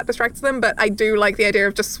see if that distracts them. But I do like the idea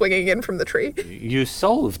of just swinging in from the tree. You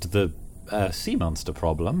solved the sea monster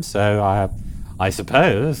problem, so I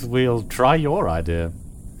suppose we'll try your idea.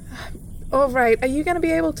 All right. Are you going to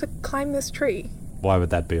be able to climb this tree? Why would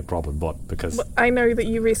that be a problem? What? Because I know that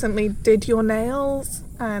you recently did your nails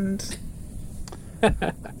and...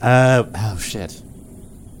 oh shit.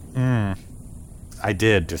 I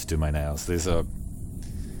did just do my nails. These are...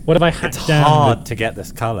 What if I hack It's down hard to get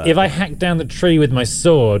this colour. If I hack down the tree with my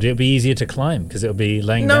sword, it'll be easier to climb because it'll be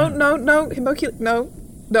laying down. No, Himbocules, no.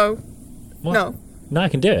 What? No. No, I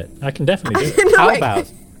can do it. I can definitely do it. How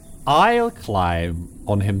about I'll climb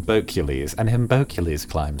on Himbocules and Himbocules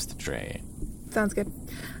climbs the tree. Sounds good.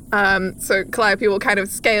 So Calliope will kind of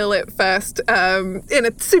scale it first in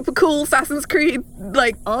a super cool Assassin's Creed,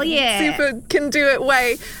 like, super can do it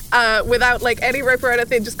way, without like any rope or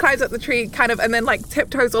anything, just climbs up the tree kind of, and then like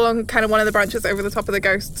tiptoes along kind of one of the branches over the top of the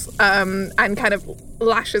ghosts, and kind of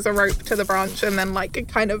lashes a rope to the branch and then like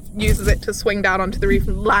kind of uses it to swing down onto the roof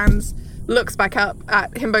and lands, looks back up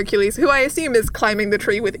at Himbocules, who I assume is climbing the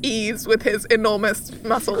tree with ease with his enormous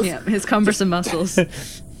muscles. Yeah, his cumbersome muscles.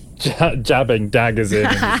 Jabbing daggers in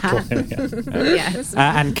and just climbing up. Yes.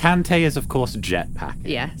 And Kante is, of course, jetpack.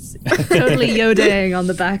 Yes. Totally yodeling on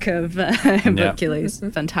the back of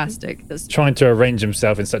Himbocules. Fantastic. That's Trying to arrange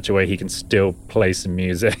himself in such a way he can still play some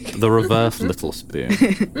music. The reverse Little Spoon.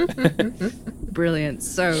 Brilliant.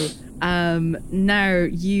 So now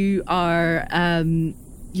you are...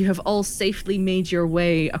 you have all safely made your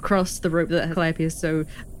way across the rope that Calliope has so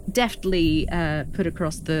deftly put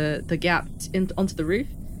across the gap onto the roof.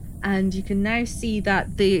 And you can now see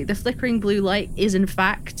that the flickering blue light is in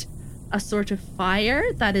fact a sort of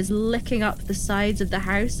fire that is licking up the sides of the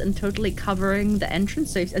house and totally covering the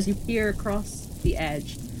entrance. So as you peer across the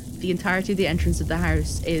edge, the entirety of the entrance of the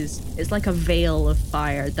house is like a veil of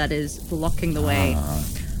fire that is blocking the way.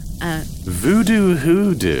 Voodoo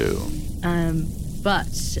hoodoo.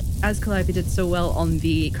 But as Calliope did so well on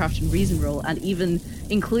the Craft and Reason roll, and even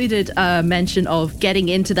included a mention of getting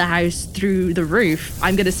into the house through the roof,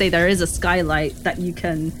 I'm going to say there is a skylight that you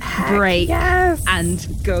can break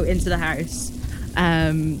and go into the house.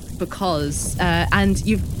 Because and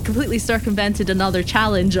you've completely circumvented another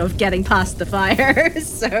challenge of getting past the fire.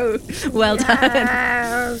 So well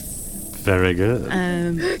done. Very good.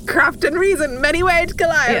 Craft and Reason, many ways,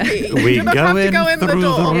 Calliope. Yeah. We do not go have to in go in the through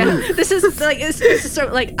door. the roof. This is like it's so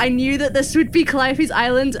like I knew that this would be Calliope's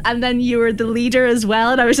island, and then you were the leader as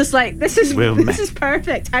well, and I was just like, this is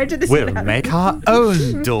perfect. How did this? We'll make our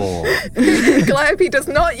own door. Calliope does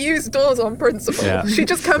not use doors on principle. Yeah. She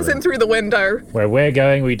just comes in through the window. Where we're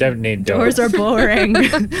going, we don't need doors. Doors are boring.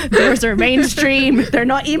 Doors are mainstream. They're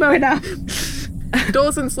not emo enough.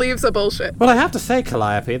 Doors and sleeves are bullshit. Well, I have to say,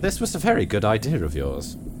 Calliope, this was a very good idea of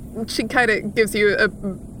yours. She kind of gives you a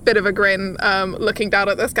bit of a grin, looking down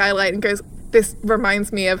at the skylight and goes, "This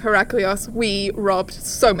reminds me of Heraclius. We robbed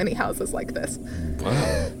so many houses like this."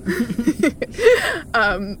 Wow.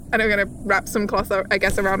 And I'm going to wrap some cloth, I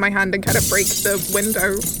guess, around my hand and kind of break the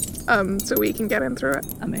window so we can get in through it.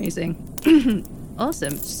 Amazing.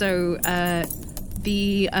 Awesome. So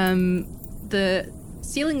the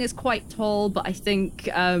ceiling is quite tall, but I think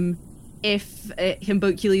if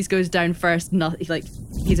Himbocules goes down first,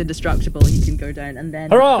 he's indestructible. He can go down and then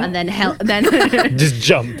just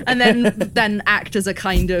jump and then act as a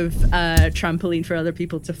kind of trampoline for other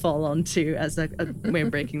people to fall onto as a way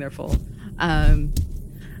of breaking their fall.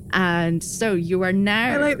 And so you are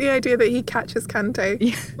now... I like the idea that he catches Kante.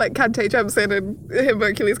 Yeah. Like, Kante jumps in and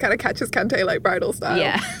Hercules kind of catches Kante like bridal style.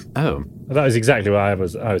 Yeah. Oh. That was exactly what I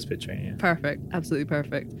was picturing, yeah. Perfect. Absolutely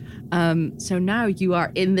perfect. So now you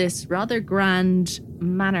are in this rather grand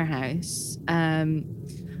manor house. And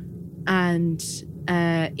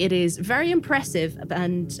it is very impressive,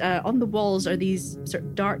 and on the walls are these sort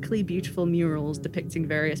of darkly beautiful murals depicting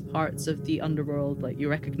various parts of the underworld. Like, you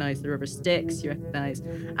recognize the River Styx, you recognize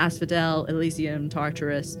Asphodel, Elysium,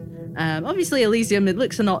 Tartarus. Obviously Elysium, it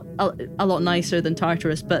looks a lot nicer than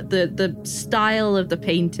Tartarus, but the style of the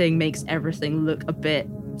painting makes everything look a bit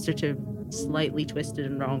sort of slightly twisted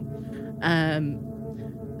and wrong.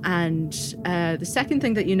 And the second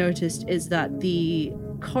thing that you noticed is that the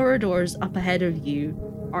corridors up ahead of you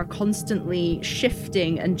are constantly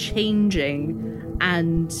shifting and changing,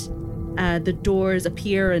 and the doors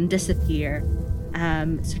appear and disappear,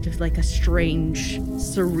 sort of like a strange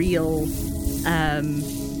surreal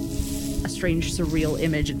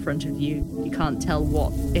image in front of you. You can't tell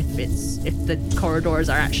if the corridors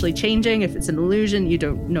are actually changing, if it's an illusion. You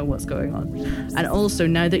don't know what's going on. And also,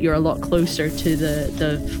 now that you're a lot closer to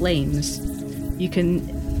the flames, you can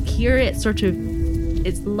hear it sort of.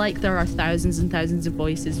 It's like there are thousands and thousands of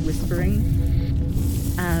voices whispering,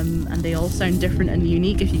 and they all sound different and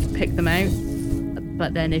unique if you can pick them out.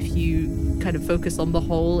 But then if you kind of focus on the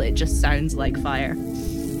whole, it just sounds like fire.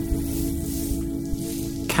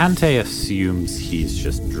 Kante assumes he's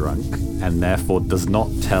just drunk and therefore does not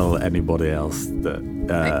tell anybody else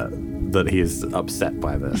that he is upset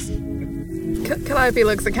by this. Calliope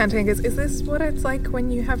looks at Kante and goes, "Is this what it's like when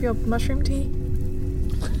you have your mushroom tea?"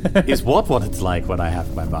 Is what it's like when I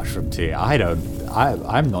have my mushroom tea?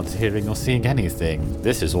 I'm not hearing or seeing anything.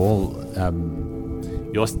 This is all,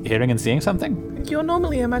 you're hearing and seeing something? You're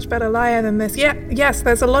normally a much better liar than this. Yes,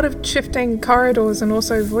 there's a lot of shifting corridors and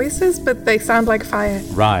also voices, but they sound like fire.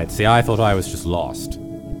 Right, see, I thought I was just lost.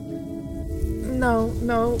 No.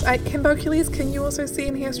 Hercules, can you also see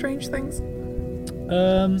and hear strange things?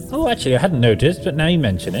 Actually, I hadn't noticed, but now you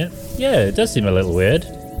mention it. Yeah, it does seem a little weird.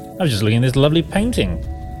 I was just looking at this lovely painting.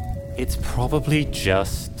 It's probably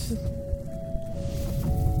just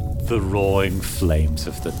the roaring flames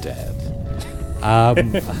of the dead.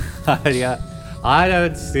 Yeah, I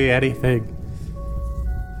don't see anything.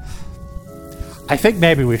 I think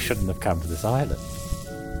maybe we shouldn't have come to this island.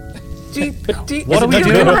 What are we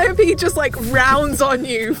doing? Calliope just like rounds on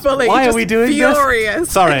you fully. Why are we doing furious.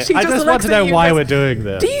 this? Sorry, I just want to know why we're doing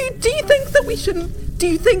this. Do you think that we shouldn't? Do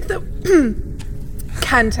you think that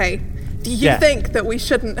Kante? Do you think that we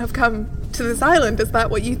shouldn't have come to this island? Is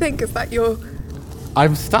that what you think? Is that your...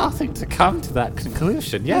 I'm starting to come to that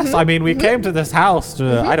conclusion. Yes, I mean, we came to this house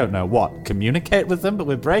to, I don't know what, communicate with them, but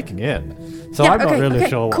we're breaking in. So I'm not really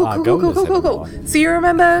sure what our goal is anymore. So you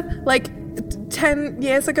remember, like, 10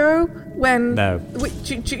 years ago when... No.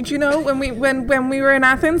 Do you know when we were in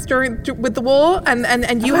Athens with the war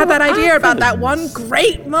and you had that idea about that one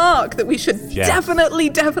great mark that we should definitely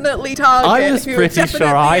target? I was pretty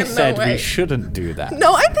sure I said we shouldn't do that.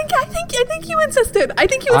 No, I think you insisted. I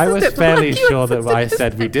was fairly sure that I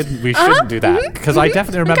said we shouldn't do that because I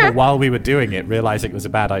definitely remember while we were doing it realizing it was a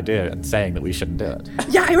bad idea and saying that we shouldn't do it.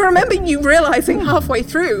 Yeah, I remember you realizing halfway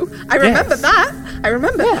through. I remember that.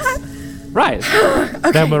 that. Right.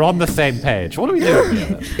 Okay. Then we're on the same page. What are we doing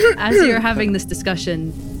here? As you're having this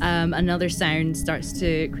discussion, another sound starts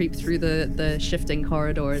to creep through the shifting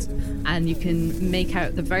corridors, and you can make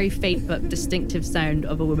out the very faint but distinctive sound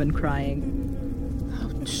of a woman crying.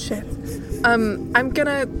 Oh, shit.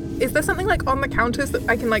 Is there something like on the counters that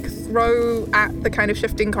I can like throw at the kind of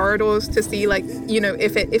shifting corridors to see like, you know,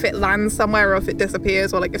 if it lands somewhere or if it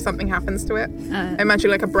disappears or like if something happens to it? I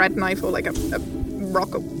imagine like a bread knife or like a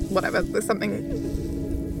rock or whatever. There's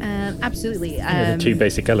something. Absolutely. The two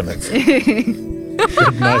basic elements.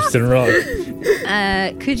 Knives and rock.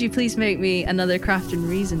 Could you please make me another craft and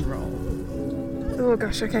reason roll? Oh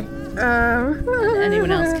gosh, okay.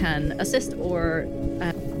 Anyone else can assist or...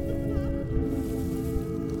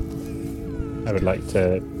 I would like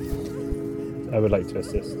to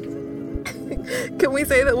assist. Can we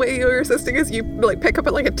say that way you're assisting is you like pick up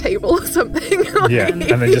at like a table or something? Yeah, and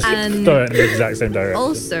then just throw it in the exact same direction.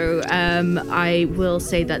 Also, I will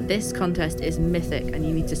say that this contest is mythic and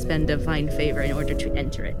you need to spend divine favor in order to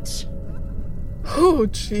enter it. Oh,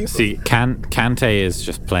 jeez. See, Kante is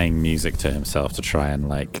just playing music to himself to try and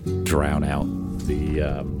like drown out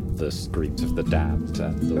the screams of the damned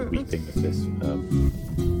and the weeping of this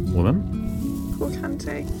woman. Poor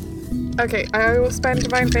Kante. Okay, I will spend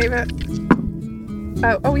divine favor.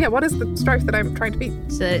 Oh yeah, what is the strife that I'm trying to beat?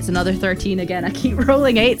 So it's another 13 again. I keep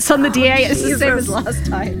rolling 8s on the D8. It's the same as last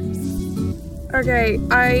time. Okay,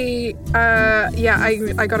 I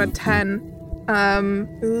got a 10.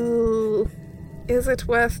 Is it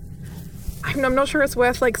worth... I'm not sure it's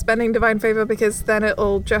worth, like, spending Divine Favor, because then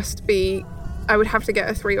it'll just be... I would have to get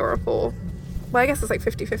a 3 or a 4. Well, I guess it's like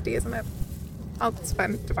 50-50, isn't it? I'll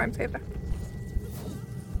spend Divine Favor.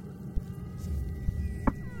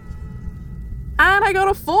 And I got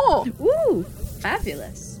a 4! Ooh,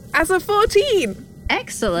 fabulous. As a 14!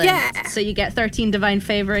 Excellent. Yeah. So you get 13 Divine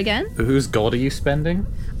Favor again. Whose god are you spending?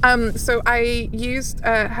 So I used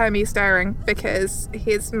Hermes Daring because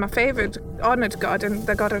he's my favorite honored god and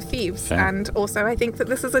the god of thieves. Fair. And also I think that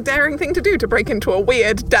this is a daring thing to do, to break into a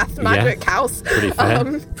weird death magic house. Pretty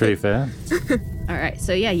fair. Pretty fair. All right.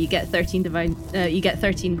 So yeah, you get 13 Divine. You get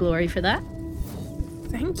 13 glory for that.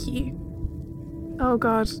 Thank you. Oh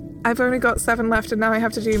god. I've only got 7 left and now I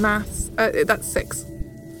have to do maths. That's 6.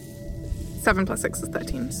 7 plus 6 is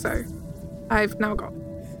 13, so I've now got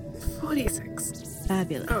 46.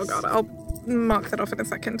 Fabulous. Oh god, I'll mark that off in a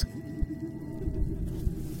second.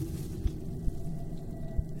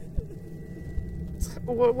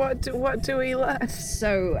 What do we learn?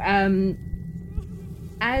 So,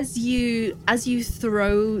 as you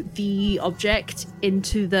throw the object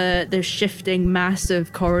into the shifting mass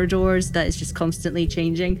of corridors that is just constantly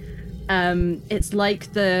changing, it's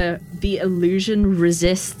like the illusion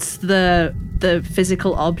resists the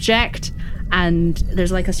physical object, and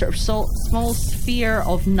there's like a sort of small sphere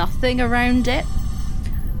of nothing around it.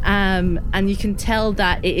 And you can tell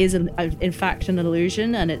that it is in fact an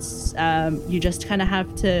illusion, and it's you just kind of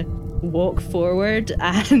have to walk forward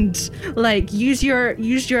and like use your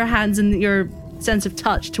hands and your sense of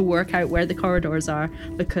touch to work out where the corridors are,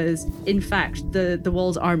 because in fact the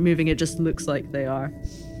walls aren't moving, it just looks like they are.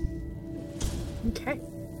 Okay.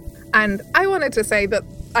 And I wanted to say that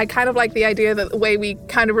I kind of like the idea that the way we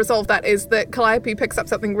kind of resolve that is that Calliope picks up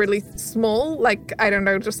something really small, like, I don't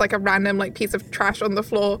know, just like a random like piece of trash on the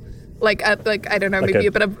floor, like I don't know, like maybe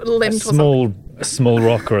a bit of lint or something. A small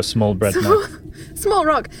rock or a small bread knife. Small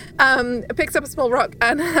rock. Picks up a small rock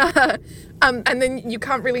and then you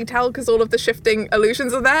can't really tell because all of the shifting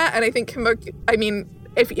illusions are there. And I think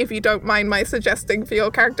if you don't mind my suggesting for your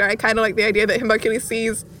character, I kind of like the idea that Homunculus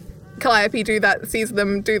sees Calliope sees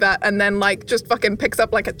them do that, and then like just fucking picks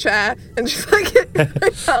up like a chair and just like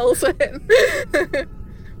hurls it.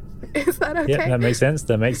 Is that okay? Yeah, that makes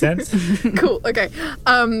sense. Cool, okay.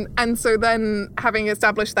 And so then, having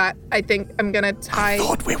established that, I think I'm gonna tie... I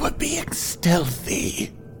thought we were being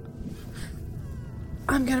stealthy.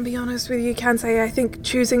 I'm gonna be honest with you, Kante. I think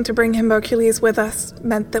choosing to bring Homunculus with us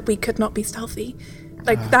meant that we could not be stealthy.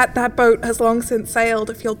 Like, that boat has long since sailed,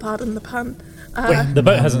 if you'll pardon the pun. Wait, the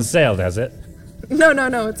boat hasn't sailed, has it? No,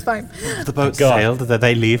 it's fine. The boat sailed, did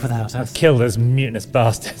they leave without us? Kill those mutinous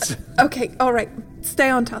bastards. Okay, alright, stay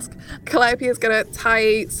on task. Calliope is gonna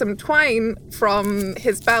tie some twine from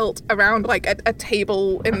his belt around like a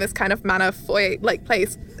table in this kind of manor foyer like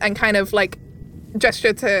place, and kind of like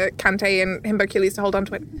gesture to Kante and Homunculus to hold on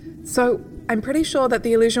to it. So, I'm pretty sure that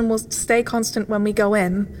the illusion will stay constant when we go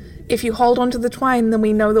in. If you hold on to the twine, then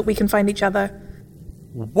we know that we can find each other.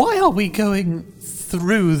 Why are we going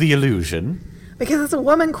through the illusion? Because there's a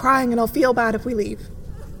woman crying and I'll feel bad if we leave.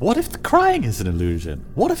 What if the crying is an illusion?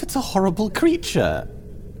 What if it's a horrible creature?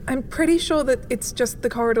 I'm pretty sure that it's just the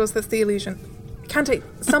corridors that's the illusion. Kante,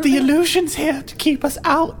 something... But the illusion's here to keep us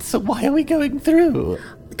out, so why are we going through?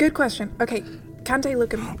 Good question. Okay, Kante,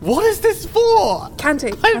 look at me. What is this for?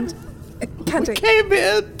 Kante. We came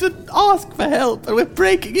here to ask for help and we're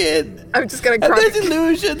breaking in. I'm just gonna grab... And there's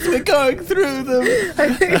illusions, we're going through them.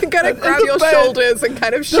 I'm gonna grab your shoulders and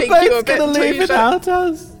kind of shake you a bit. The boat's gonna leave without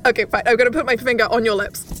us. Okay, fine. I'm gonna put my finger on your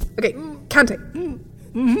lips. Okay, Kante.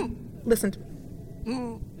 Listen to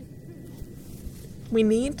me. We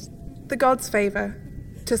need the god's favor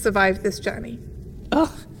to survive this journey.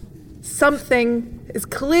 Something is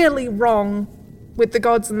clearly wrong with the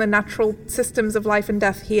gods and the natural systems of life and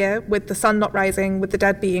death here, with the sun not rising, with the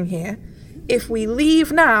dead being here. If we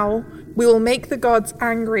leave now, we will make the gods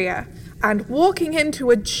angrier, and walking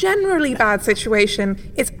into a generally bad situation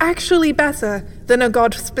is actually better than a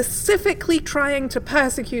god specifically trying to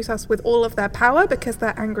persecute us with all of their power because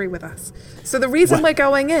they're angry with us. So the reason we're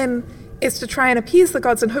going in is to try and appease the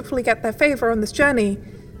gods and hopefully get their favor on this journey,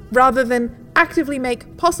 rather than actively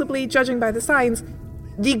make, possibly, judging by the signs,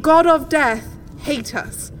 the god of death hate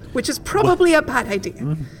us, which is probably a bad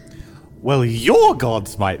idea. Well, your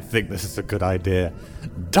gods might think this is a good idea.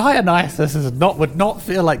 Dionysus would not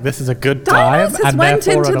feel like this is a good time, and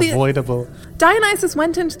therefore unavoidable. Dionysus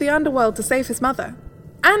went into the underworld to save his mother.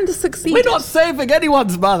 and succeeded. We're not saving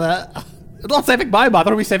anyone's mother. We're not saving my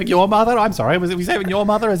mother. Are we saving your mother? I'm sorry. Are we saving your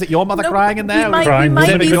mother? Is it your mother crying in there? We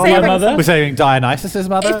might be saving mother? We're saving Dionysus'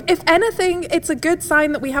 mother? If anything, it's a good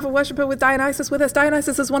sign that we have a worshipper with Dionysus with us.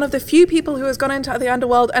 Dionysus is one of the few people who has gone into the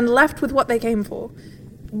underworld and left with what they came for.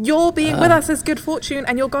 Your being with us is good fortune,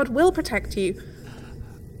 and your god will protect you.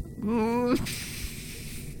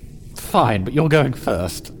 Fine, but you're going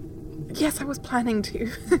first. Yes, I was planning to.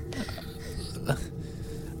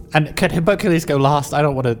 And can Hippocles go last? I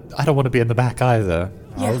don't want to be in the back either.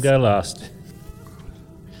 Yes. I'll go last.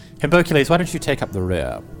 Hippocles, why don't you take up the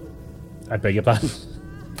rear? I beg your pardon?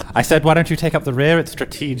 I said, why don't you take up the rear? It's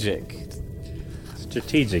strategic.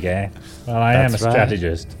 Strategic, eh? Well, I am a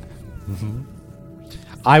strategist. Mm-hmm.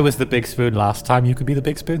 I was the big spoon last time. You could be the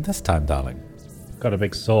big spoon this time, darling. Got a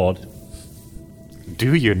big sword.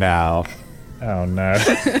 Do you now? Oh, no.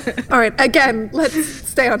 All right, again, let's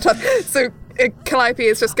stay on top. So, Calliope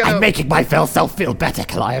is just gonna... I'm making myself feel better,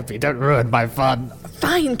 Calliope. Don't ruin my fun.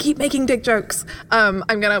 Fine, keep making dick jokes. I'm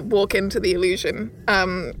gonna walk into the illusion,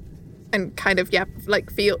 and kind of,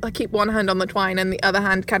 I keep one hand on the twine and the other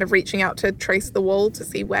hand kind of reaching out to trace the wall to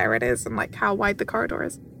see where it is and, like, how wide the corridor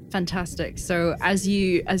is. Fantastic. So as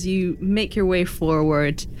you make your way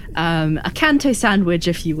forward, a Kante sandwich,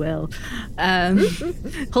 if you will,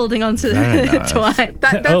 holding onto the twine.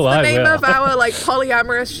 That's the name of our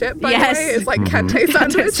polyamorous ship, by the way. It's like Kante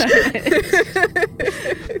sandwich.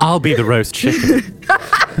 I'll be the roast chicken.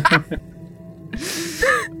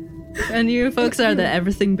 And you folks are the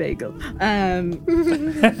everything bagel.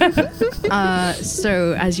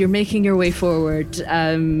 So as you're making your way forward,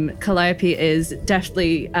 Calliope is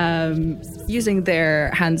deftly using their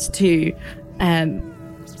hands to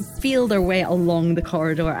feel their way along the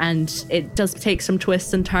corridor, and it does take some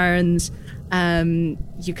twists and turns.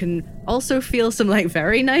 You can also feel some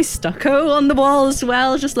very nice stucco on the wall as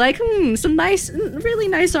well, just some really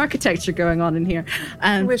nice architecture going on in here.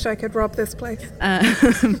 I wish I could rob this place.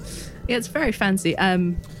 Yeah, it's very fancy.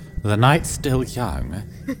 The night's still young.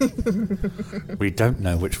 We don't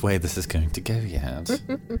know which way this is going to go yet.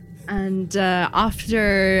 And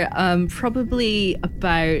after probably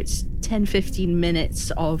about 10-15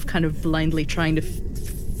 minutes of kind of blindly trying to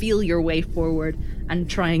feel your way forward and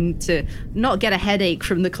trying to not get a headache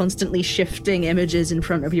from the constantly shifting images in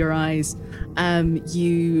front of your eyes,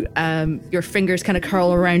 your fingers kind of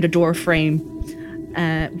curl around a door frame.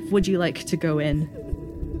 Would you like to go in?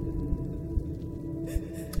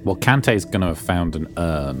 Well, Kante's going to have found an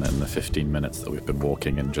urn in the 15 minutes that we've been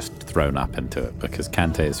walking and just thrown up into it because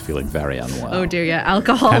Kante is feeling very unwell. Oh dear, yeah,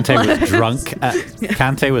 alcohol. Kante was drunk.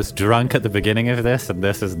 Kante was drunk at the beginning of this, and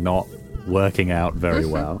this is not working out very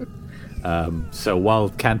well. So while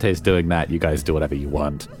Kante's doing that, you guys do whatever you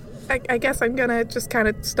want. I guess I'm going to just kind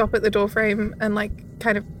of stop at the door frame and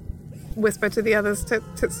kind of whisper to the others to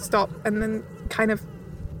stop, and then kind of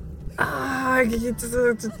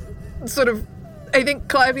sort of... I think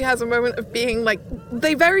Calliope has a moment of being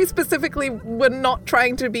they very specifically were not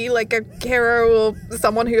trying to be a hero or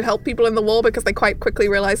someone who helped people in the war because they quite quickly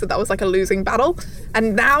realized that was a losing battle.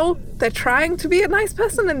 And now they're trying to be a nice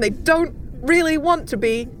person and they don't really want to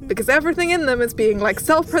be because everything in them is being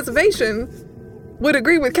self-preservation, would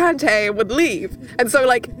agree with Kante and would leave. And so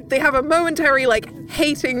they have a momentary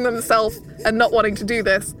hating themselves and not wanting to do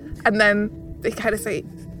this. And then they kind of say,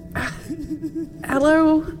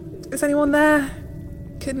 hello? Is anyone there?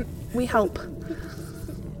 Can we help?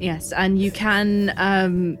 Yes, and you can,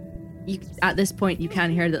 at this point, you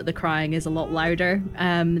can hear that the crying is a lot louder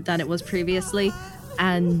than it was previously.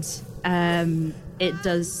 And it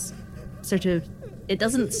does it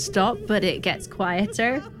doesn't stop, but it gets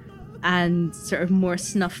quieter and sort of more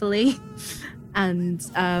snuffly. And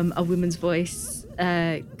a woman's voice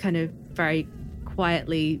kind of very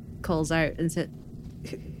quietly calls out and said,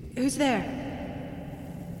 "Who's there?"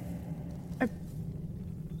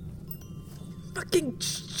 Fucking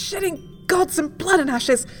shitting gods and blood and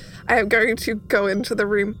ashes. I am going to go into the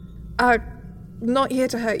room. Not here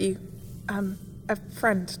to hurt you. A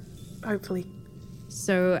friend, hopefully.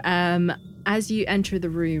 So, as you enter the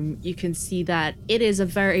room, you can see that it is a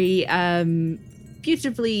very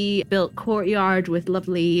beautifully built courtyard with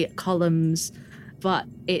lovely columns, but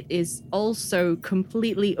it is also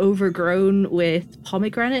completely overgrown with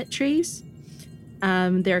pomegranate trees.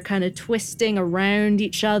 They're kind of twisting around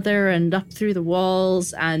each other and up through the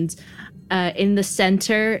walls. And in the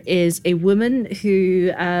center is a woman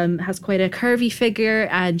who has quite a curvy figure,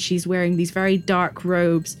 and she's wearing these very dark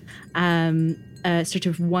robes, sort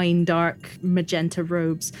of wine dark magenta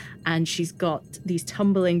robes. And she's got these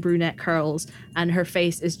tumbling brunette curls, and her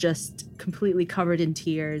face is just completely covered in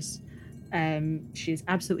tears. She's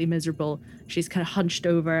absolutely miserable. She's kind of hunched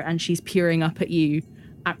over and she's peering up at you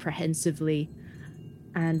apprehensively.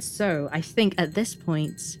 And so I think at this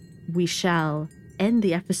point we shall end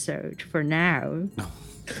the episode for now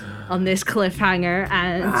on this cliffhanger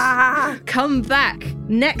and come back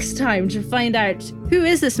next time to find out who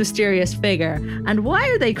is this mysterious figure and why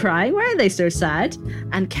are they crying? Why are they so sad?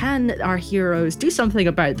 And can our heroes do something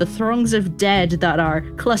about the throngs of dead that are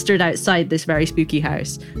clustered outside this very spooky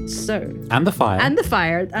house? So, and the fire. And the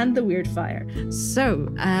fire and the weird fire.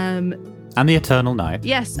 So, and the eternal night.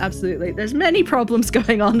 Yes, absolutely. There's many problems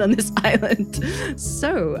going on this island.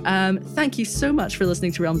 So, thank you so much for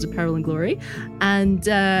listening to Realms of Peril and Glory. And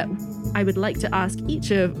I would like to ask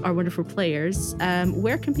each of our wonderful players,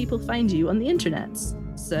 where can people find you on the internet?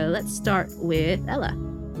 So let's start with Ella.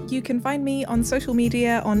 You can find me on social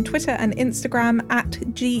media on Twitter and Instagram at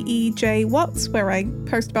GEJWatts, where I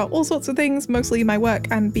post about all sorts of things, mostly my work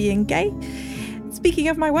and being gay. Speaking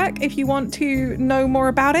of my work, if you want to know more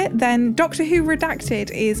about it, then Doctor Who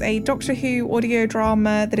Redacted is a Doctor Who audio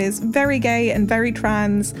drama that is very gay and very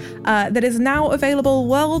trans, that is now available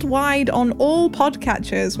worldwide on all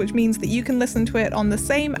podcatchers, which means that you can listen to it on the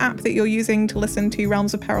same app that you're using to listen to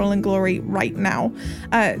Realms of Peril and Glory right now.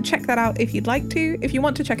 Check that out if you'd like to. If you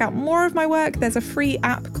want to check out more of my work, there's a free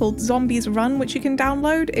app called Zombies Run, which you can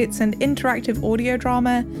download. It's an interactive audio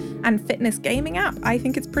drama and fitness gaming app. I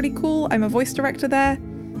think it's pretty cool. I'm a voice director there.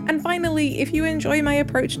 And finally, if you enjoy my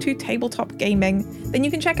approach to tabletop gaming, then you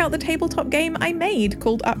can check out the tabletop game I made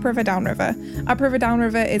called Upriver Downriver. Upriver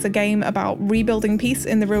Downriver is a game about rebuilding peace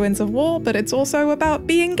in the ruins of war, but it's also about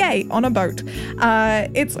being gay on a boat.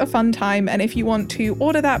 It's a fun time, and if you want to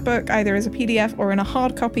order that book either as a PDF or in a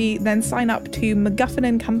hard copy, then sign up to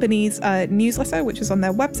MacGuffin & Company's newsletter, which is on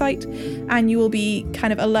their website, and you will be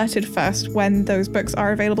kind of alerted first when those books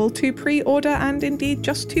are available to pre-order and indeed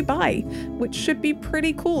just to buy, which should be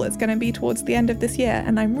pretty cool. It's going to be towards the end of this year,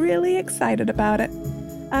 and I'm really excited about it.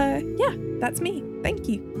 Yeah, that's me. Thank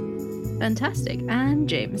you. Fantastic. And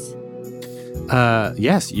James?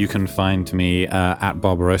 Yes, you can find me at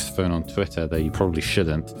Barbarosaphone on Twitter, though you probably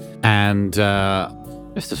shouldn't. And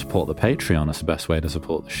just to support the Patreon is the best way to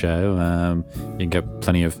support the show. You can get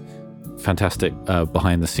plenty of fantastic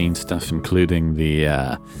behind-the-scenes stuff, including the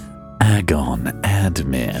Agon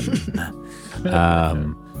admin.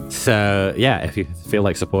 So, yeah, if you feel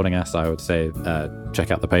like supporting us, I would say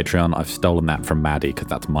check out the Patreon. I've stolen that from Maddie because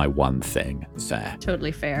that's my one thing. So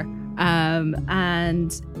Totally fair.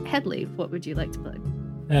 And Headley, what would you like to plug?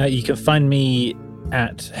 You can find me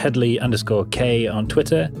at Headley_K on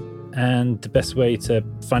Twitter. And the best way to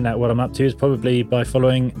find out what I'm up to is probably by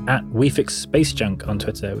following at WeFixSpaceJunk on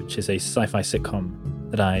Twitter, which is a sci-fi sitcom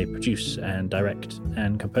that I produce and direct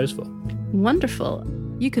and compose for. Wonderful.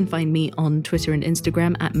 You can find me on Twitter and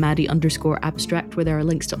Instagram at Maddie_abstract, where there are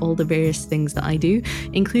links to all the various things that I do,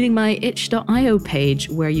 including my itch.io page,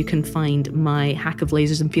 where you can find my hack of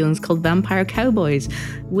lasers and feelings called Vampire Cowboys,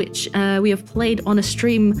 which we have played on a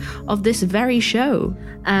stream of this very show.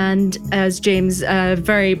 And as James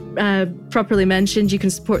very properly mentioned, you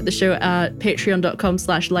can support the show at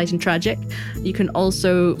patreon.com/lightandtragic. You can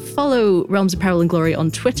also follow Realms of Peril and Glory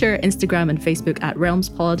on Twitter, Instagram, and Facebook at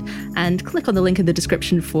RealmsPod, and click on the link in the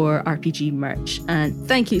description for RPG merch. And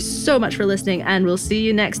thank you so much for listening, and we'll see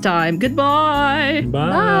you next time. Goodbye.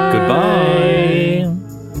 Bye. Goodbye.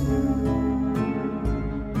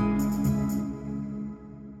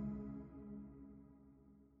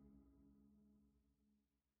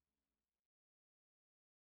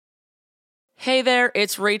 Hey there,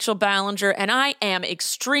 it's Rachel Ballinger, and I am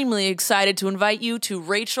extremely excited to invite you to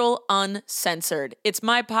Rachel Uncensored. It's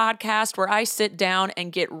my podcast where I sit down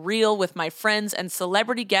and get real with my friends and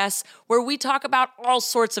celebrity guests, where we talk about all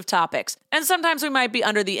sorts of topics. And sometimes we might be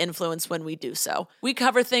under the influence when we do so. We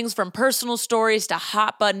cover things from personal stories to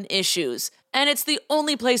hot button issues. And it's the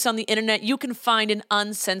only place on the internet you can find an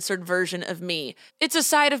uncensored version of me. It's a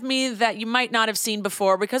side of me that you might not have seen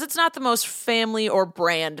before because it's not the most family or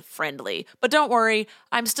brand friendly. But don't worry,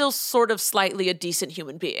 I'm still sort of slightly a decent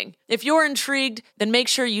human being. If you're intrigued, then make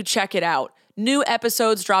sure you check it out. New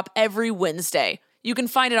episodes drop every Wednesday. You can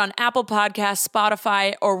find it on Apple Podcasts,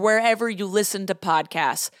 Spotify, or wherever you listen to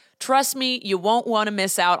podcasts. Trust me, you won't want to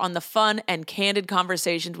miss out on the fun and candid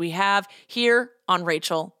conversations we have here on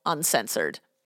Rachel Uncensored.